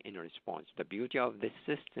would be in response. The beauty of this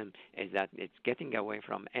system is that it's getting away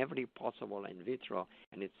from every possible in vitro,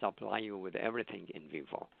 and it supplies you with everything in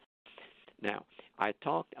vivo. Now, I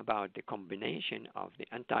talked about the combination of the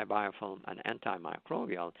antibiofilm and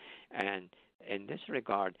antimicrobial, and in this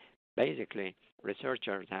regard, basically,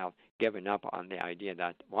 researchers have given up on the idea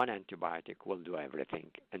that one antibiotic will do everything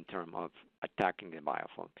in terms of attacking the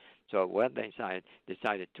biofilm. So what they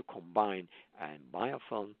decided to combine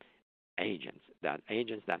biofilm agents that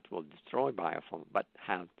will destroy biofilm, but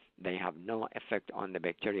they have no effect on the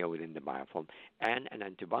bacteria within the biofilm, and an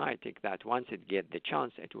antibiotic that once it gets the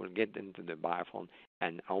chance, it will get into the biofilm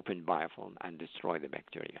and open biofilm and destroy the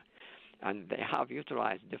bacteria. And they have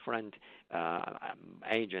utilized different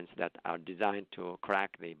agents that are designed to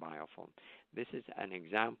crack the biofilm. This is an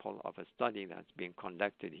example of a study that's being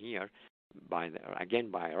conducted here by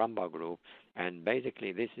Ramba Group, and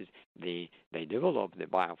basically this is they developed the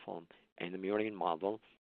biofilm in the murine model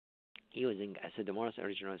using a Pseudomonas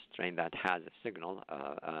aeruginosa strain that has a signal,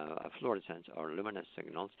 fluorescence or luminous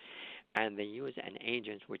signals, and they use an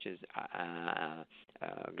agent which is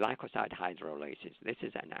glycoside hydrolysis. This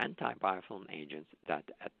is an anti-biofilm agent that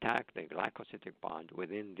attack the glycosidic bond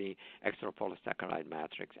within the extrapolysaccharide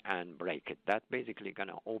matrix and break it. That's basically going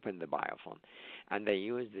to open the biofilm. And they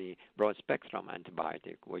use the broad-spectrum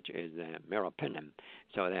antibiotic, which is meropenem,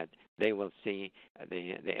 so that they will see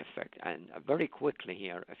the effect. And very quickly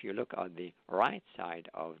here, if you look on the right side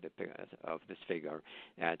of this figure,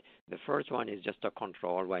 that the first one is just a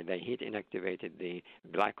control where they heat inactivated the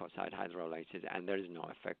glycoside hydrolysis, and there is no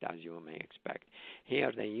effect, as you may expect.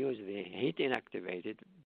 Here they use the heat inactivated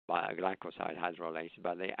glycoside hydrolysis,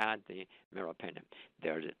 but they add the meropenem.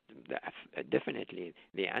 Definitely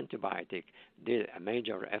the antibiotic did a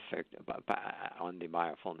major effect on the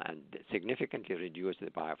biofilm and significantly reduced the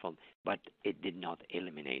biofilm, but it did not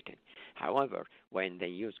eliminate it. However, when they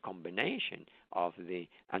use combination of the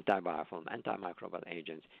anti-biofilm, antimicrobial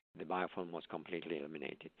agents, the biofilm was completely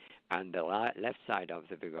eliminated. And the left side of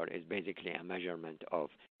the figure is basically a measurement of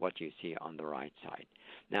what you see on the right side.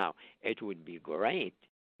 Now, it would be great.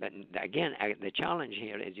 But again, the challenge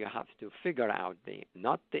here is you have to figure out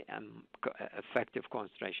not the effective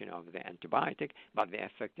concentration of the antibiotic, but the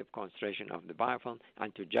effective concentration of the biofilm,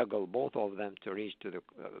 and to juggle both of them to reach to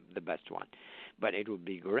the best one. But it would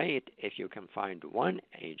be great if you can find one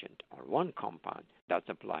agent or one compound that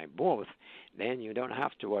supply both. Then you don't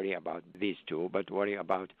have to worry about these two, but worry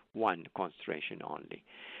about one concentration only.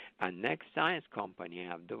 And Next Science Company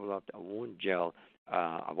have developed a wound gel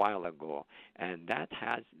a while ago, and that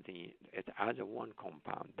has it has a one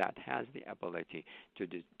compound that has the ability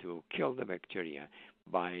to kill the bacteria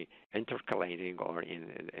by intercalating or in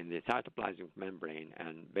the cytoplasmic membrane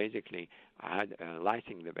and basically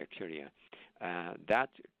lysing the bacteria. That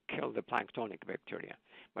kills the planktonic bacteria,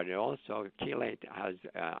 but it also has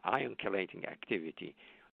ion chelating activity,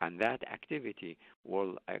 and that activity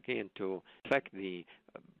will again to affect the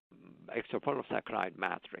extrapolysaccharide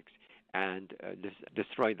matrix and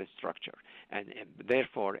destroy the structure. And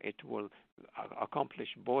therefore, it will accomplish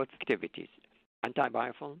both activities,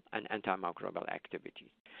 anti-biofilm and antimicrobial activities.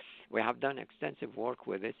 We have done extensive work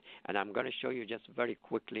with this, and I'm going to show you just very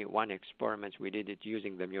quickly one experiment. We did it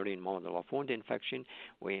using the murine model of wound infection.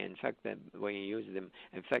 We infect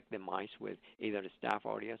the mice with either Staph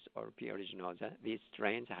aureus or P. aeruginosa. These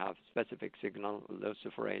strains have specific signal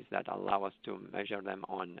luciferase that allow us to measure them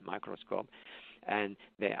on microscope. And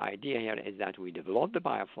the idea here is that we develop the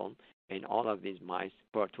biofilm in all of these mice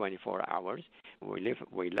for 24 hours.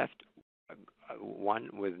 We left one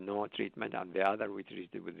with no treatment, and the other we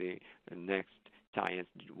treated with the Next Science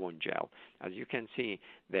wound gel. As you can see,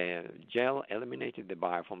 the gel eliminated the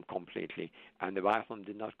biofilm completely, and the biofilm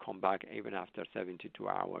did not come back even after 72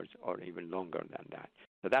 hours or even longer than that.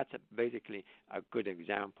 So that's basically a good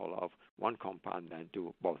example of one compound that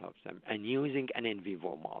do both of them, and using an in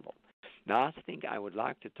vivo model. The last thing I would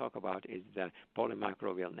like to talk about is the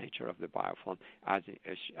polymicrobial nature of the biofilm, as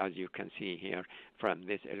you can see here from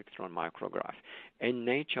this electron micrograph. In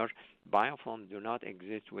nature, biofilm do not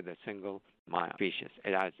exist with a single species.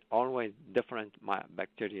 It has always different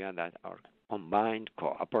bacteria that are combined,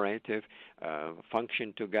 cooperative,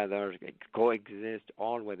 function together, coexist,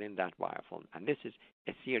 all within that biofilm. And this is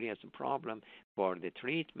a serious problem for the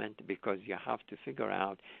treatment, because you have to figure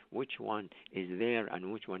out which one is there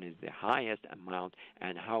and which one is the highest amount,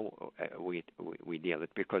 and how we deal with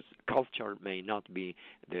it, because culture may not be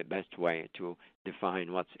the best way to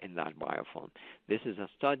define what's in that biofilm. This is a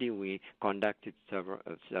study we conducted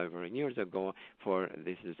several years ago.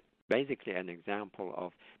 This is basically an example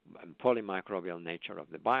of polymicrobial nature of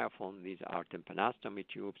the biofilm. These are tympanostomy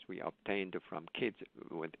tubes we obtained from kids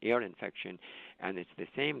with ear infection, and it's the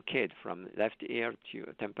same kid from left ear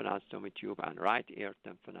tympanostomy tube and right ear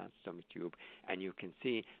tympanostomy tube, and you can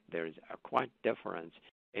see there is a quite difference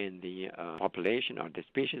in the population or the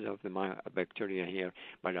species of the bacteria here,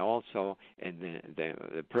 but also in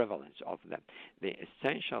the prevalence of them. The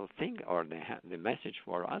essential thing, or the message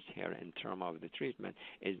for us here in terms of the treatment,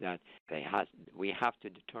 is that we have to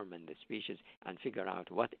determine the species and figure out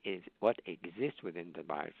what exists within the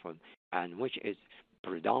biofilm and which is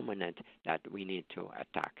predominant that we need to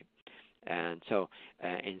attack. And so,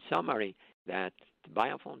 in summary, that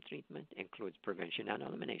biofilm treatment includes prevention and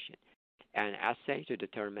elimination, an assay to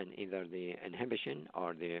determine either the inhibition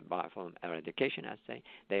or the biofilm eradication assay.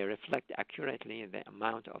 They reflect accurately the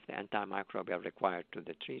amount of the antimicrobial required to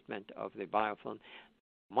the treatment of the biofilm,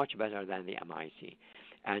 much better than the MIC.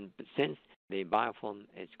 And since the biofilm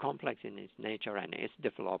is complex in its nature and its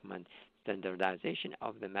development. Standardization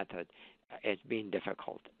of the method has been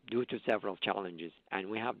difficult due to several challenges, and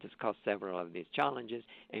we have discussed several of these challenges,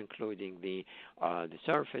 including the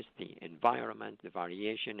surface, the environment, the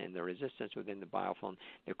variation in the resistance within the biofilm,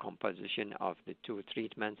 the composition of the two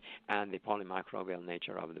treatments, and the polymicrobial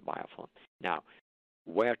nature of the biofilm. Now,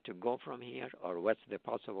 where to go from here, or what's the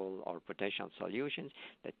possible or potential solutions?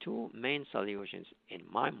 The two main solutions in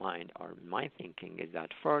my mind or in my thinking is that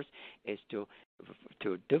first is to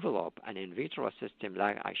develop an in vitro system,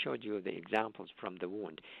 like I showed you the examples from the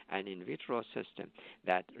wound, an in vitro system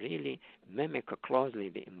that really mimic closely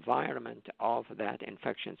the environment of that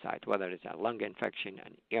infection site, whether it's a lung infection,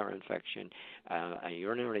 an ear infection, a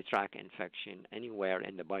urinary tract infection, anywhere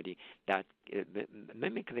in the body, that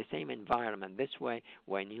mimic the same environment. This way,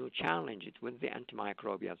 when you challenge it with the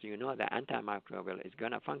antimicrobials, you know the antimicrobial is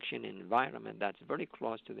going to function in an environment that's very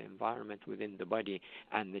close to the environment within the body,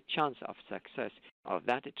 and the chance of success of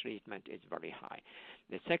that treatment is very high.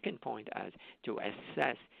 The second point is to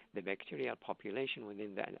assess the bacterial population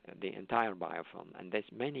within the entire biofilm, and there's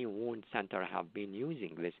many wound centers have been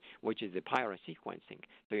using this, which is the pyrosequencing.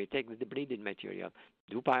 So you take the debrided material,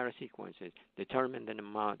 do pyrosequences, determine the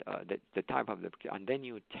amount, the type of the, and then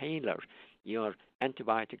you tailor your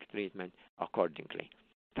antibiotic treatment accordingly.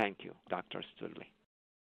 Thank you, Dr. Stoodley.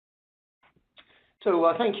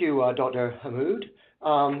 So thank you, Dr. Hamood.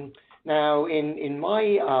 Now, in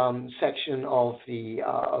my section of the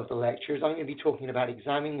lectures, I'm going to be talking about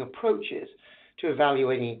examining approaches to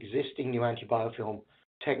evaluating existing new antibiofilm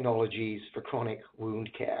technologies for chronic wound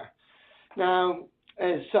care. Now,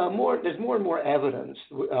 there's more and more evidence,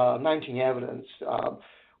 mounting evidence,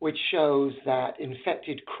 which shows that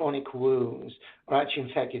infected chronic wounds are actually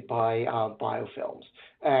infected by biofilms,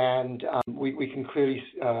 and we can clearly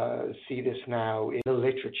see this now in the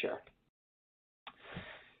literature.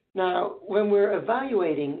 Now, when we're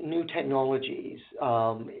evaluating new technologies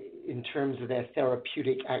in terms of their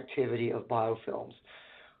therapeutic activity of biofilms,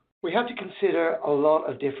 we have to consider a lot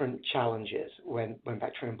of different challenges when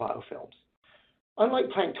bacterial biofilms. Unlike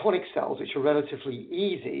planktonic cells, which are relatively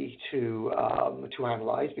easy to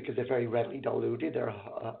analyze because they're very readily diluted,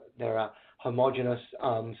 they're a homogeneous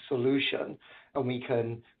solution, and we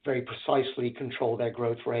can very precisely control their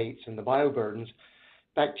growth rates and the bioburdens.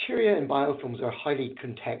 Bacteria and biofilms are highly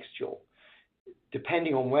contextual.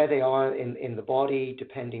 Depending on where they are in the body,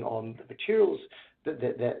 depending on the materials that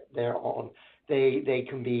they're on, they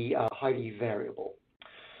can be highly variable.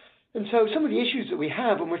 And so some of the issues that we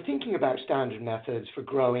have when we're thinking about standard methods for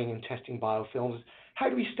growing and testing biofilms, how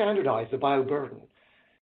do we standardize the bioburden?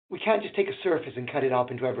 We can't just take a surface and cut it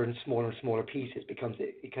up into ever smaller and smaller pieces because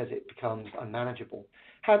it becomes unmanageable.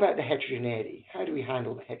 How about the heterogeneity? How do we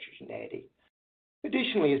handle the heterogeneity?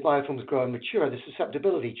 Additionally, as biofilms grow and mature, the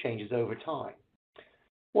susceptibility changes over time.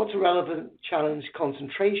 What's a relevant challenge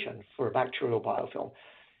concentration for a bacterial biofilm?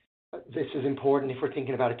 This is important if we're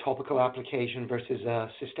thinking about a topical application versus a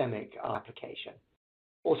systemic application.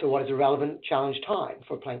 Also, what is a relevant challenge time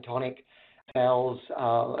for planktonic cells?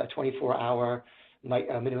 A 24-hour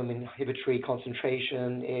minimum inhibitory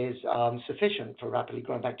concentration is sufficient for rapidly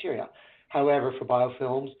growing bacteria. However, for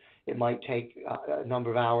biofilms, it might take a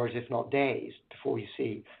number of hours, if not days, before you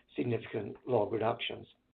see significant log reductions.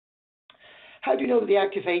 How do you know that the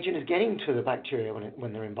active agent is getting to the bacteria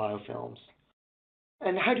when they're in biofilms?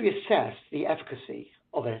 And how do we assess the efficacy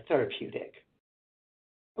of a therapeutic?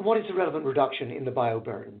 And what is the relevant reduction in the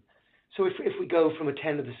bioburden? So if we go from a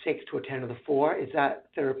 10 to the 6 to a 10 to the 4, is that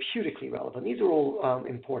therapeutically relevant? These are all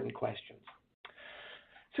important questions.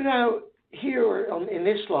 So now, here in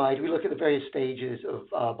this slide, we look at the various stages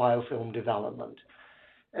of biofilm development.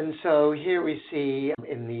 And so here we see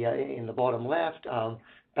in the bottom left,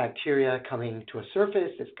 bacteria coming to a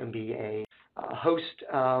surface. This can be a host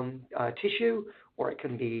tissue, or it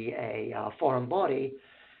can be a foreign body.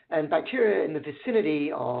 And bacteria in the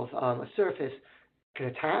vicinity of a surface can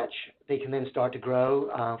attach. They can then start to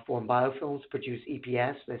grow, form biofilms, produce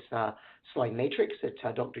EPS, this slide matrix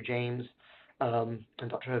that Dr. James and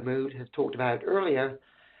Dr. Hamood has talked about earlier.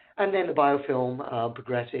 And then the biofilm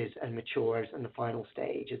progresses and matures, and the final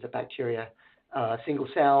stage is the bacteria, single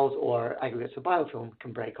cells or aggregates of biofilm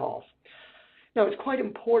can break off. Now, it's quite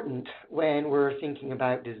important when we're thinking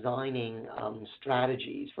about designing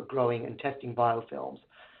strategies for growing and testing biofilms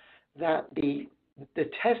that the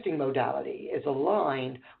testing modality is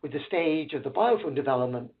aligned with the stage of the biofilm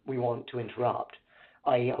development we want to interrupt,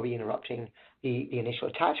 i.e., are we interrupting the initial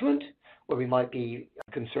attachment, where we might be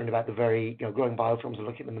concerned about the very growing biofilms and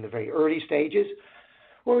looking at them in the very early stages,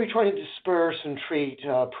 or are we trying to disperse and treat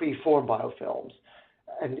pre-formed biofilms?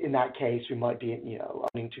 and in that case, we might be,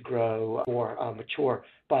 wanting to grow more mature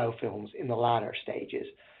biofilms in the latter stages.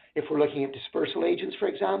 If we're looking at dispersal agents, for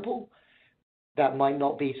example, that might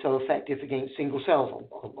not be so effective against single cells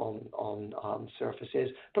on surfaces,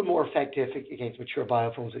 but more effective against mature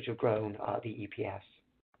biofilms which have grown the EPS.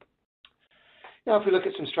 Now, if we look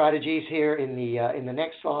at some strategies here in the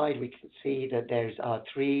next slide, we can see that there's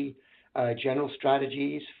three general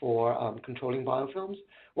strategies for controlling biofilms.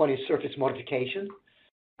 One is surface modification.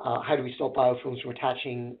 How do we stop biofilms from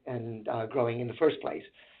attaching and growing in the first place?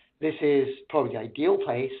 This is probably the ideal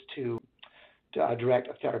place to direct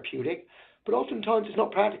a therapeutic, but oftentimes it's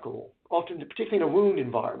not practical. Often, particularly in a wound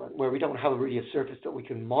environment where we don't have really a surface that we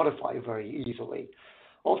can modify very easily,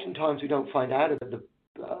 oftentimes we don't find out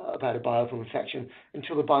about a biofilm infection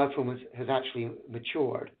until the biofilm has actually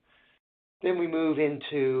matured. Then we move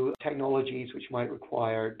into technologies which might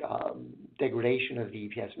require degradation of the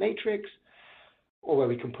EPS matrix, or where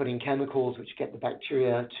we can put in chemicals which get the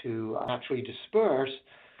bacteria to naturally disperse.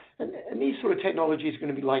 And these sort of technologies are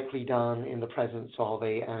going to be likely done in the presence of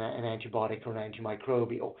an antibiotic or an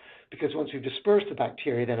antimicrobial, because once we've dispersed the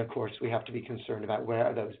bacteria, then of course we have to be concerned about where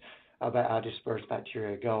are those our dispersed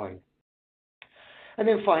bacteria going. And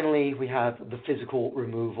then finally, we have the physical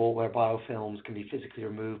removal, where biofilms can be physically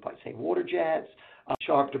removed by, say, water jets,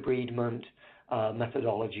 sharp debridement,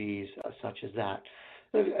 methodologies such as that,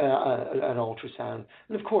 an ultrasound.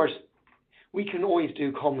 And of course, we can always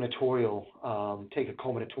do combinatorial, take a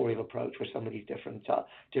combinatorial approach where some of these different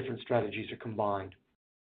strategies are combined.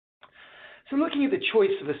 So looking at the choice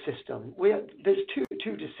of a system, there's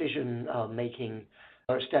two decision making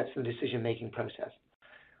steps in the decision making process.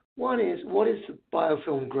 One is, what is the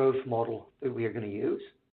biofilm growth model that we are going to use?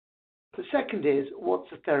 The second is, what's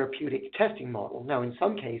the therapeutic testing model? Now, in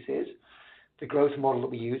some cases, the growth model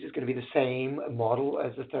that we use is going to be the same model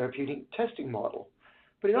as the therapeutic testing model.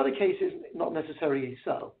 But in other cases, not necessarily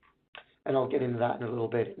so. And I'll get into that in a little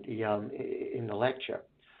bit in the lecture.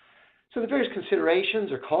 So the various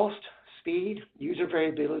considerations are cost, speed, user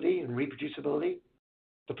variability, and reproducibility,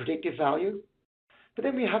 the predictive value. But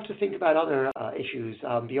then we have to think about other issues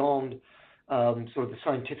beyond sort of the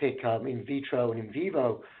scientific in vitro and in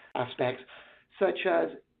vivo aspects, such as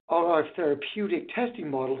are our therapeutic testing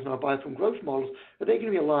models and our biofilm growth models, are they going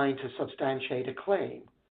to be aligned to substantiate a claim?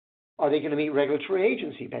 Are they going to meet regulatory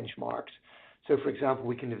agency benchmarks? So, for example,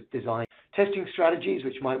 we can design testing strategies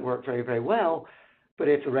which might work very, very well, but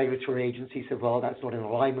if the regulatory agency says, well, that's not in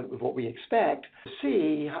alignment with what we expect to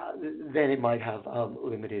see, then it might have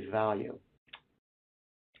limited value.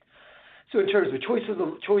 So in terms of the choice of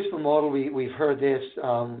the model, we've heard this to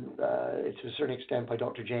a certain extent by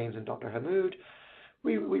Dr. James and Dr. Hamood.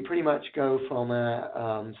 We pretty much go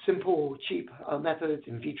from simple, cheap methods,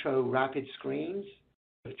 in vitro rapid screens,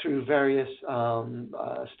 through various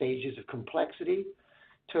stages of complexity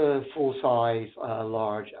to full-size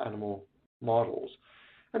large animal models.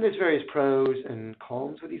 And there's various pros and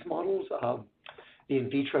cons with these models. The in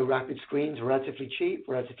vitro rapid screens are relatively cheap,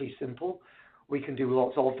 relatively simple. We can do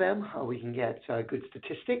lots of them. We can get good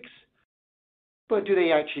statistics. But do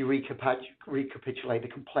they actually recapitulate the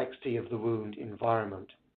complexity of the wound environment?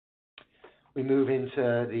 We move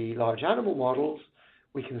into the large animal models.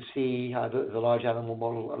 We can see how the large animal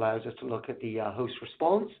model allows us to look at the host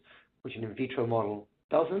response, which an in vitro model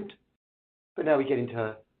doesn't. But now we get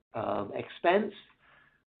into expense.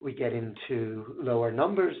 We get into lower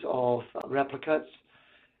numbers of replicates.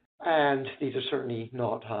 And these are certainly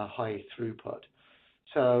not high throughput.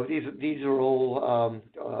 So these are all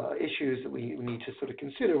issues that we need to sort of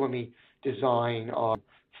consider when we design our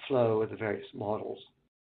flow of the various models.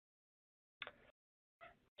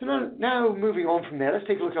 So now moving on from there, let's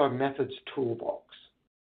take a look at our methods toolbox.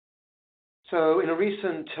 So in a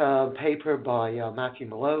recent paper by Matthew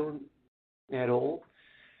Malone et al.,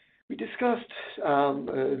 we discussed,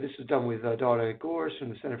 this was done with Dara Gors from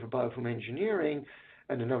the Center for Biofilm Engineering,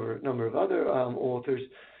 and a number of other authors.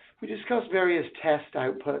 We discussed various test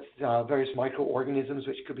outputs, various microorganisms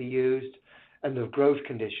which could be used, and the growth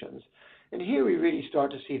conditions. And here we really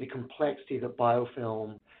start to see the complexity that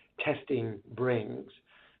biofilm testing brings.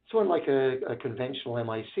 So unlike a conventional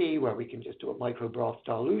MIC, where we can just do a microbroth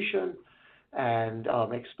dilution and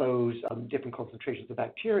expose different concentrations of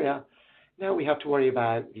bacteria, now we have to worry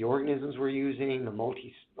about the organisms we're using, the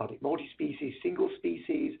multi-species, single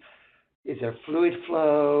species. Is there fluid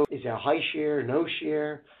flow? Is there high shear, no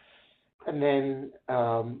shear? And then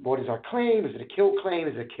what is our claim? Is it a kill claim?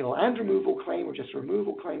 Is it a kill and removal claim, or just a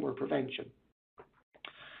removal claim or prevention?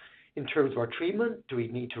 In terms of our treatment, do we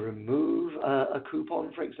need to remove a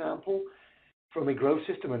coupon, for example? from a growth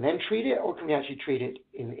system and then treat it, or can we actually treat it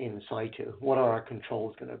in situ? What are our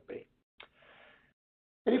controls going to be?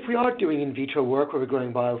 And if we are doing in vitro work where we're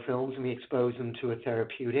growing biofilms and we expose them to a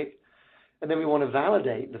therapeutic, and then we want to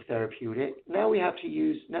validate the therapeutic, now we have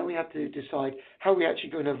to decide how we're actually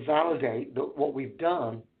going to validate that what we've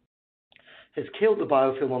done has killed the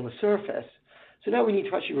biofilm on the surface. So now we need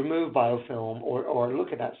to actually remove biofilm or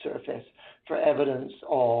look at that surface for evidence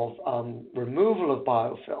of removal of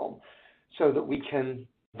biofilm so that we can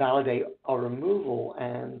validate our removal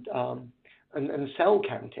and cell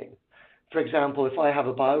counting. For example, if I have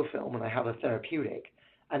a biofilm and I have a therapeutic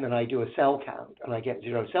and then I do a cell count and I get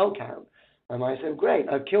 0 cell count, I might say, great,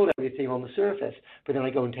 I've killed everything on the surface, but then I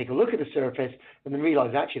go and take a look at the surface and then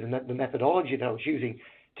realize actually the methodology that I was using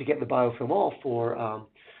to get the biofilm off for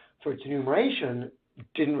its enumeration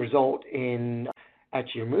didn't result in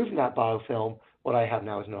actually removing that biofilm. What I have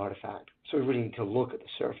now is an artifact. So we really need to look at the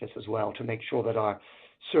surface as well to make sure that our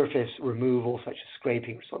surface removal, such as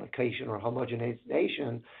scraping, sonication, or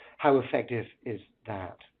homogenization, how effective is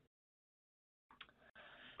that?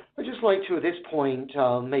 I'd just like to, at this point,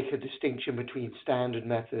 make a distinction between standard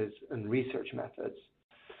methods and research methods.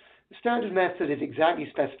 The standard method is exactly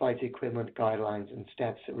specifies the equipment, guidelines, and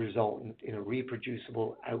steps that result in a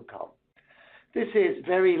reproducible outcome. This is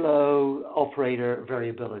very low operator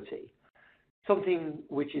variability, something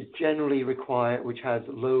which is generally required, which has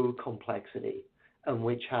low complexity, and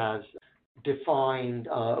which has defined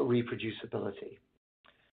reproducibility.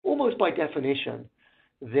 Almost by definition,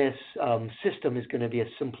 this system is going to be a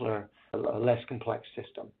simpler, less complex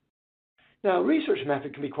system. Now, research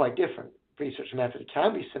method can be quite different. Research method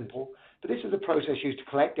can be simple, but this is a process used to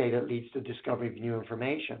collect data that leads to the discovery of new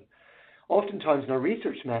information. Oftentimes in our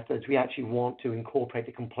research methods, we actually want to incorporate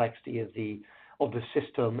the complexity of the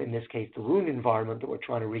system, in this case, the wound environment that we're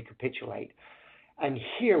trying to recapitulate. And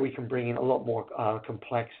here we can bring in a lot more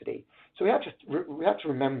complexity. So we have to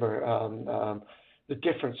remember the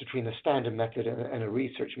difference between a standard method and a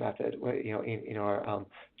research method, in our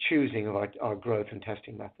choosing of our growth and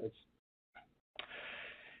testing methods.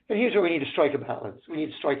 And here's where we need to strike a balance. We need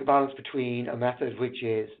to strike a balance between a method which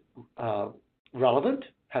is relevant,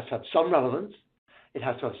 has to have some relevance, it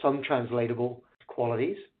has to have some translatable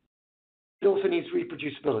qualities. It also needs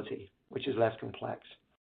reproducibility, which is less complex.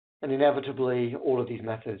 And inevitably, all of these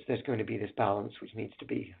methods, there's going to be this balance which needs to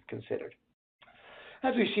be considered.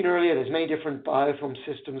 As we've seen earlier, there's many different biofilm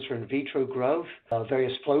systems for in vitro growth,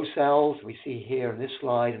 various flow cells. We see here in this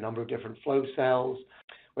slide a number of different flow cells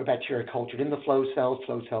where bacteria are cultured in the flow cells.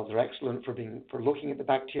 Flow cells are excellent for looking at the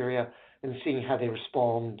bacteria and seeing how they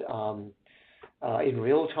respond in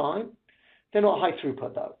real time. They're not high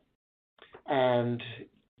throughput though, and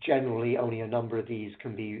generally only a number of these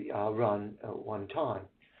can be run at one time.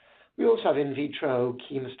 We also have in vitro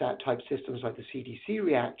chemostat type systems like the CDC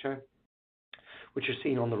reactor, which are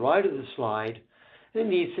seen on the right of the slide. And in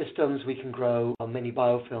these systems, we can grow many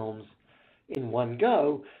biofilms in one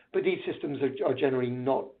go, but these systems are generally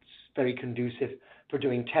not very conducive for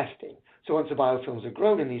doing testing. So once the biofilms are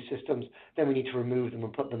grown in these systems, then we need to remove them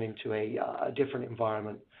and put them into a different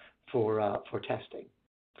environment for testing.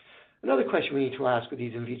 Another question we need to ask with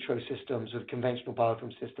these in vitro systems, with conventional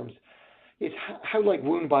biofilm systems, is how like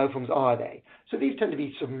wound biofilms are they? So these tend to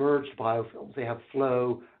be submerged biofilms. They have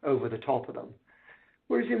flow over the top of them.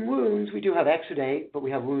 Whereas in wounds, we do have exudate, but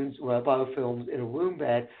we have biofilms in a wound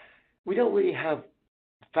bed. We don't really have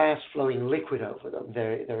fast-flowing liquid over them.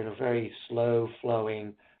 They're in a very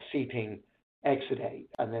slow-flowing, seeping exudate,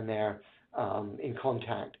 and then they're in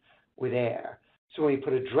contact with air. So when we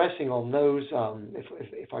put a dressing on those,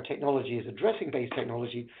 if our technology is a dressing-based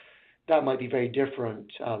technology, that might be very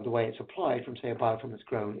different the way it's applied from, say, a biofilm that's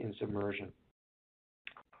grown in submersion.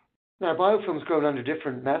 Now, biofilms grown under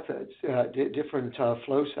different methods, different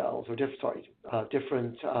flow cells, or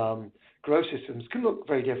different grow systems can look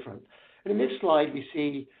very different. And in this slide, we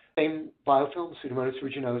see the same biofilm, Pseudomonas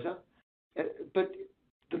aeruginosa, but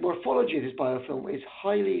the morphology of this biofilm is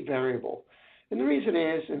highly variable. And the reason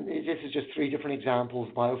is, and this is just 3 different examples,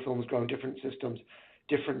 biofilms grow in different systems,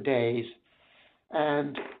 different days.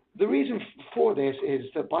 And the reason for this is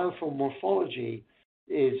that biofilm morphology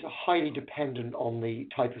is highly dependent on the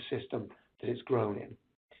type of system that it's grown in.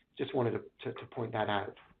 Just wanted to point that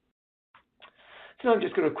out. So I'm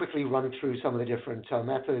just going to quickly run through some of the different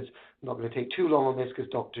methods. I'm not going to take too long on this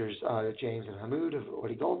because Drs. James and Hamood have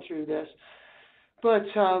already gone through this. But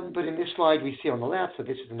in this slide we see on the left, so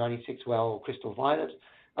this is the 96-well crystal violet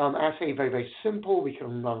assay, very, very simple. We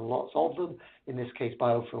can run lots of them. In this case,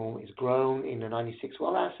 biofilm is grown in a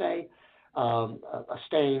 96-well assay. A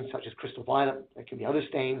stain such as crystal violet, there can be other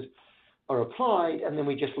stains, are applied, and then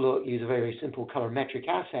we just use a very simple colorimetric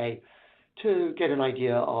assay to get an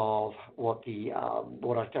idea of what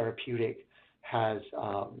our therapeutic has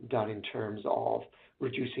done in terms of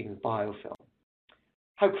reducing biofilm.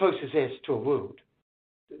 How close is this to a wound?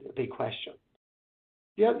 A big question.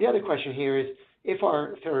 The other question here is, if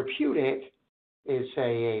our therapeutic is,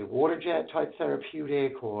 say, a water jet type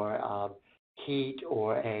therapeutic, or heat,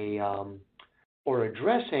 or a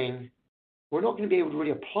dressing, we're not going to be able to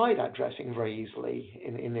really apply that dressing very easily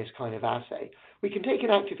in this kind of assay. We can take an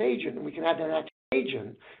active agent and we can add that active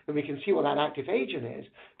agent and we can see what that active agent is.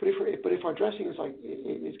 But if our dressing is like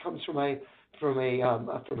it comes from a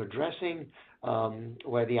dressing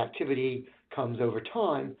where the activity comes over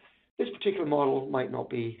time, this particular model might not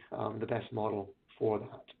be the best model for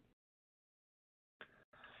that.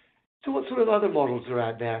 So what sort of other models are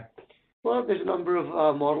out there? Well, there's a number of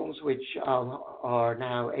models which are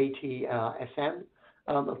now ATSM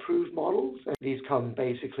approved models. And these come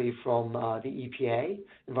basically from the EPA,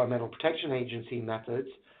 Environmental Protection Agency methods.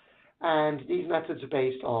 And these methods are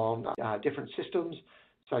based on different systems,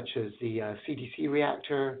 such as the CDC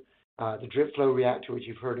reactor, the drip flow reactor, which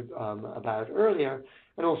you've heard about earlier,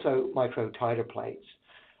 and also micro-titer plates.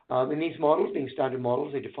 In these models, being standard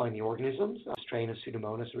models, they define the organisms, a strain of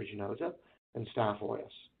Pseudomonas aeruginosa and Staph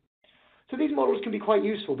aureus. So these models can be quite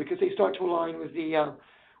useful because they start to align with the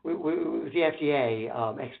FDA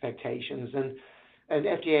expectations, and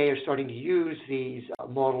FDA are starting to use these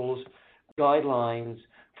models, guidelines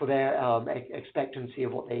for their expectancy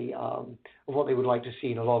of what they would like to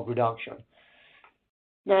see in a log reduction.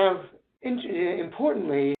 Now,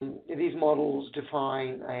 importantly, these models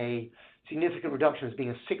define a significant reduction as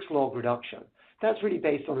being a 6 log reduction. That's really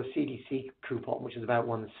based on a CDC coupon, which is about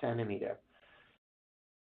 1 centimeter.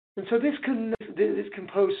 And so this can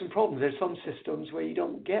pose some problems. There's some systems where you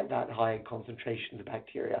don't get that high concentration of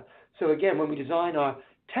bacteria. So again, when we design our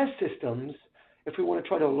test systems, if we want to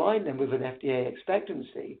try to align them with an FDA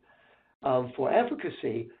expectancy for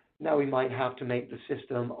efficacy, now we might have to make the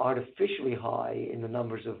system artificially high in the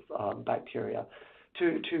numbers of bacteria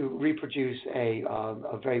to reproduce a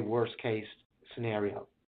very worst case scenario.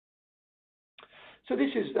 So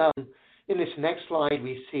this is in this next slide,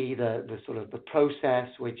 we see the sort of the process,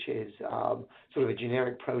 which is sort of a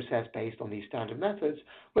generic process based on these standard methods,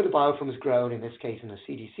 where the biofilm is grown, in this case in a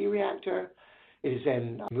CDC reactor. It is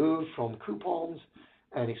then moved from coupons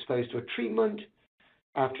and exposed to a treatment.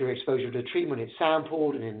 After exposure to treatment, it's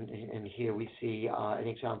sampled, and here we see an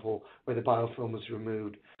example where the biofilm was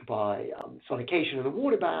removed by sonication in a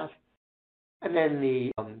water bath, and then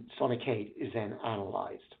the sonicate is then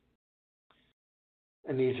analyzed.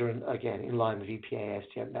 And these are, again, in line with EPA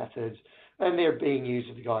STM methods, and they're being used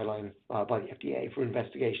as a guideline by the FDA for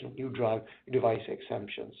investigation of new drug and device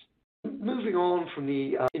exemptions. Moving on from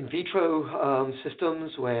the in vitro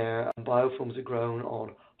systems where biofilms are grown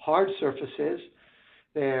on hard surfaces,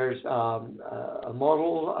 there's a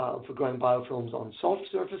model for growing biofilms on soft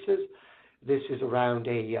surfaces. This is around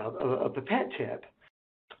a pipette tip.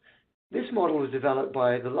 This model was developed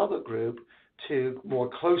by the Lubbock group to more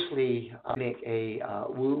closely mimic a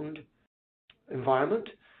wound environment.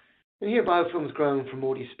 And here biofilm is grown from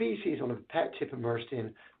Morty species on a pipette tip immersed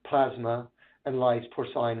in plasma and lyse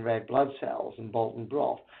porcine red blood cells and Bolton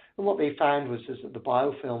broth. And what they found was that the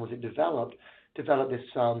biofilm, as it developed this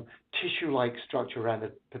tissue-like structure around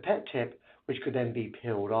the pipette tip, which could then be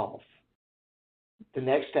peeled off. The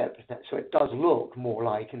next step, so it does look more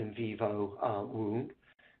like an in vivo wound,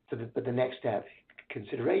 but the next step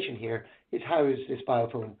consideration here is how is this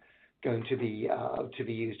biofilm going to be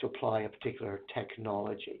used to apply a particular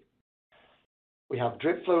technology. We have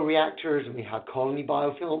drip flow reactors and we have colony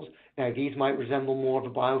biofilms. Now these might resemble more of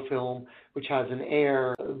a biofilm which has an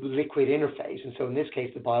air-liquid interface, and so in this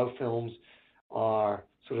case the biofilms are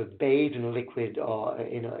sort of bathed in a liquid,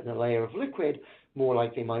 in a layer of liquid, more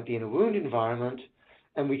like they might be in a wound environment,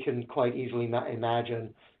 and we can quite easily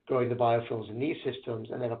imagine growing the biofilms in these systems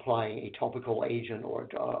and then applying a topical agent or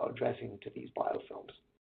dressing to these biofilms.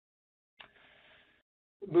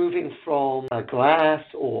 Moving from glass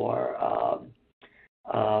or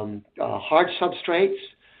hard substrates,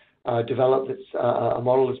 a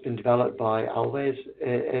model that's been developed by Alves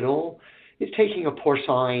et al. Is taking a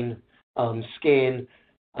porcine skin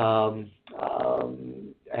and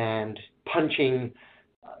punching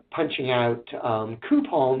out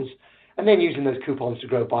coupons, and then using those coupons to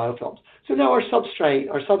grow biofilms. So now our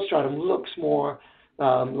substratum looks more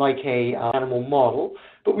like a animal model,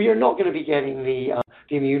 but we are not going to be getting the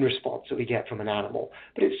immune response that we get from an animal.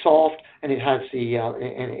 But it's soft and it has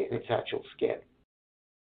in its actual skin.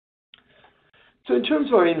 So in terms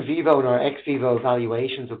of our in vivo and our ex vivo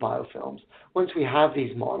evaluations of biofilms, once we have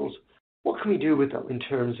these models, what can we do with them in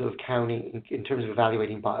terms of counting, in terms of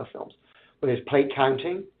evaluating biofilms? Well, there's plate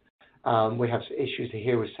counting. We have issues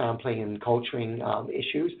here with sampling and culturing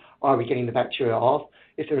issues. Are we getting the bacteria off?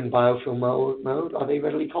 If they're in biofilm mode, are they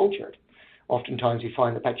readily cultured? Oftentimes we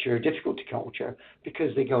find that bacteria are difficult to culture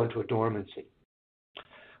because they go into a dormancy.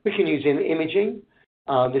 We can use imaging.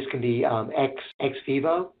 This can be ex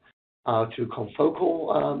vivo through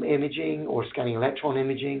confocal imaging or scanning electron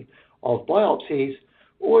imaging of biopsies,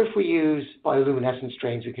 or if we use bioluminescent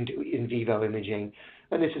strains, we can do in vivo imaging,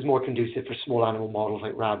 and this is more conducive for small animal models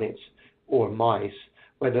like rabbits or mice,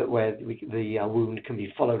 where the wound can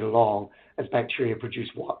be followed along as bacteria produce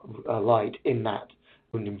light in that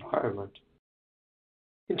wound environment.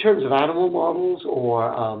 In terms of animal models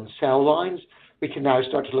or cell lines, we can now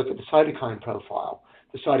start to look at the cytokine profile.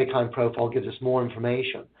 The cytokine profile gives us more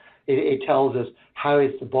information. It tells us how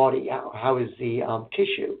is the body, how is the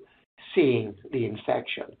tissue seeing the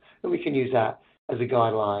infection. And we can use that as a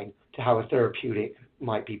guideline to how a therapeutic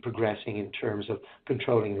might be progressing in terms of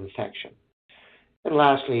controlling infection. And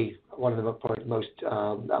lastly, one of the most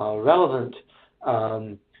relevant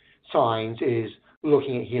signs is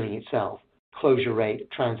looking at healing itself. Closure rate,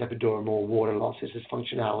 transepidermal, water losses,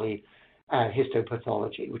 functionality, and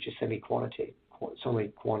histopathology, which is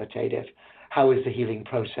semi-quantitative. How is the healing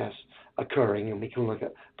process occurring? And we can look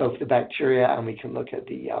at both the bacteria and we can look at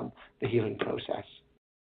the healing process.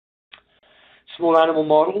 Small animal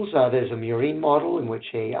models, there's a murine model in which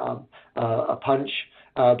a punch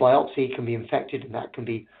biopsy can be infected and that can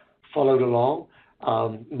be followed along.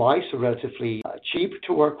 Mice are relatively cheap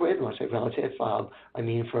to work with. When I say relative, I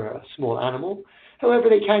mean for a small animal. However,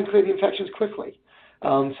 they can clear the infections quickly,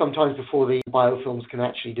 sometimes before the biofilms can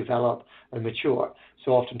actually develop and mature.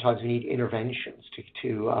 So oftentimes we need interventions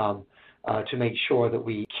to make sure that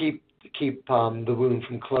we keep the wound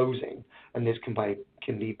from closing, and this can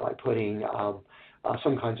be by putting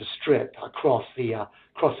some kinds of strip across the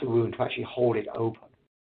wound to actually hold it open.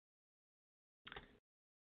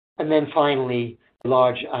 And then finally, the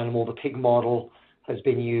large animal, the pig model, has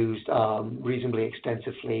been used reasonably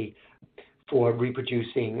extensively for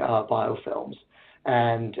reproducing biofilms.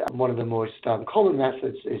 And one of the most common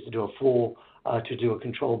methods is to do a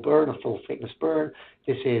controlled burn, a full thickness burn.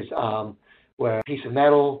 This is where a piece of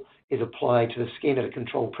metal is applied to the skin at a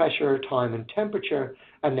controlled pressure, time, and temperature,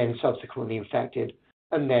 and then subsequently infected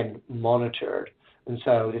and then monitored. And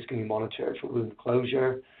so this can be monitored for wound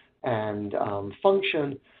closure and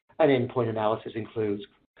function. And endpoint analysis includes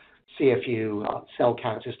CFU, cell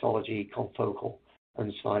count, histology, confocal,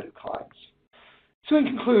 and cytokines. So in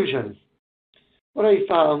conclusion, what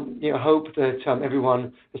I hope that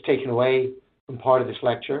everyone has taken away from part of this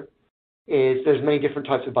lecture is there's many different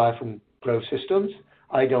types of biofilm growth systems.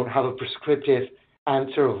 I don't have a prescriptive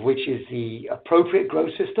answer of which is the appropriate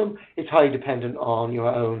growth system. It's highly dependent on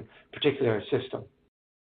your own particular system.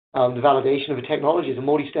 The validation of a technology is a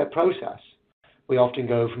multi-step process. We often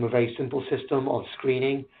go from a very simple system of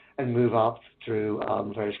screening and move up through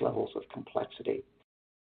various levels of complexity.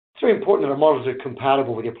 It's very important that our models are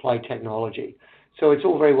compatible with the applied technology. So it's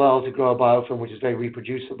all very well to grow a biofilm which is very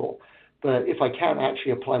reproducible, but if I can't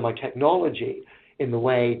actually apply my technology in the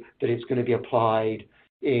way that it's going to be applied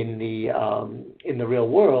in the real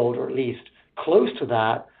world, or at least close to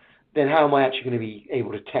that, then how am I actually going to be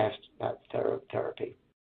able to test that therapy?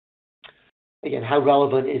 Again, how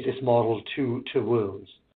relevant is this model to wounds?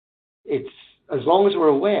 It's, as long as we're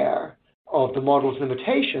aware of the model's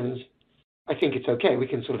limitations, I think it's okay. We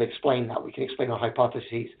can sort of explain that. We can explain our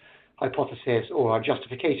hypothesis or our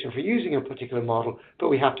justification for using a particular model, but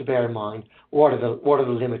we have to bear in mind what are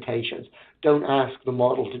the limitations. Don't ask the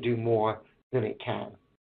model to do more than it can.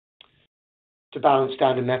 To balance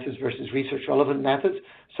standard methods versus research relevant methods,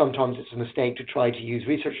 sometimes it's a mistake to try to use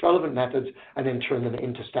research relevant methods and then turn them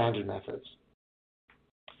into standard methods.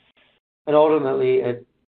 And ultimately,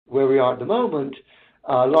 where we are at the moment,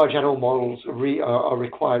 large animal models are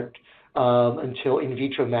required until in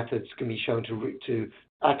vitro methods can be shown to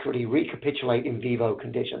accurately recapitulate in vivo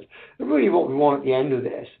conditions. And really what we want at the end of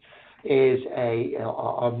this is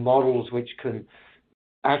are models which can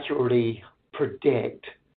accurately predict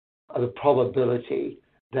the probability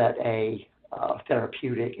that a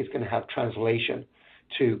therapeutic is going to have translation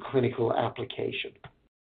to clinical application.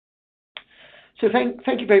 So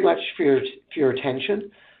thank you very much for your attention.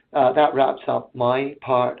 That wraps up my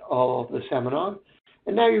part of the seminar.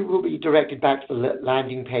 And now you will be directed back to the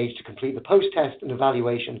landing page to complete the post-test and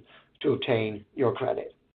evaluation to obtain your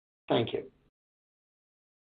credit. Thank you.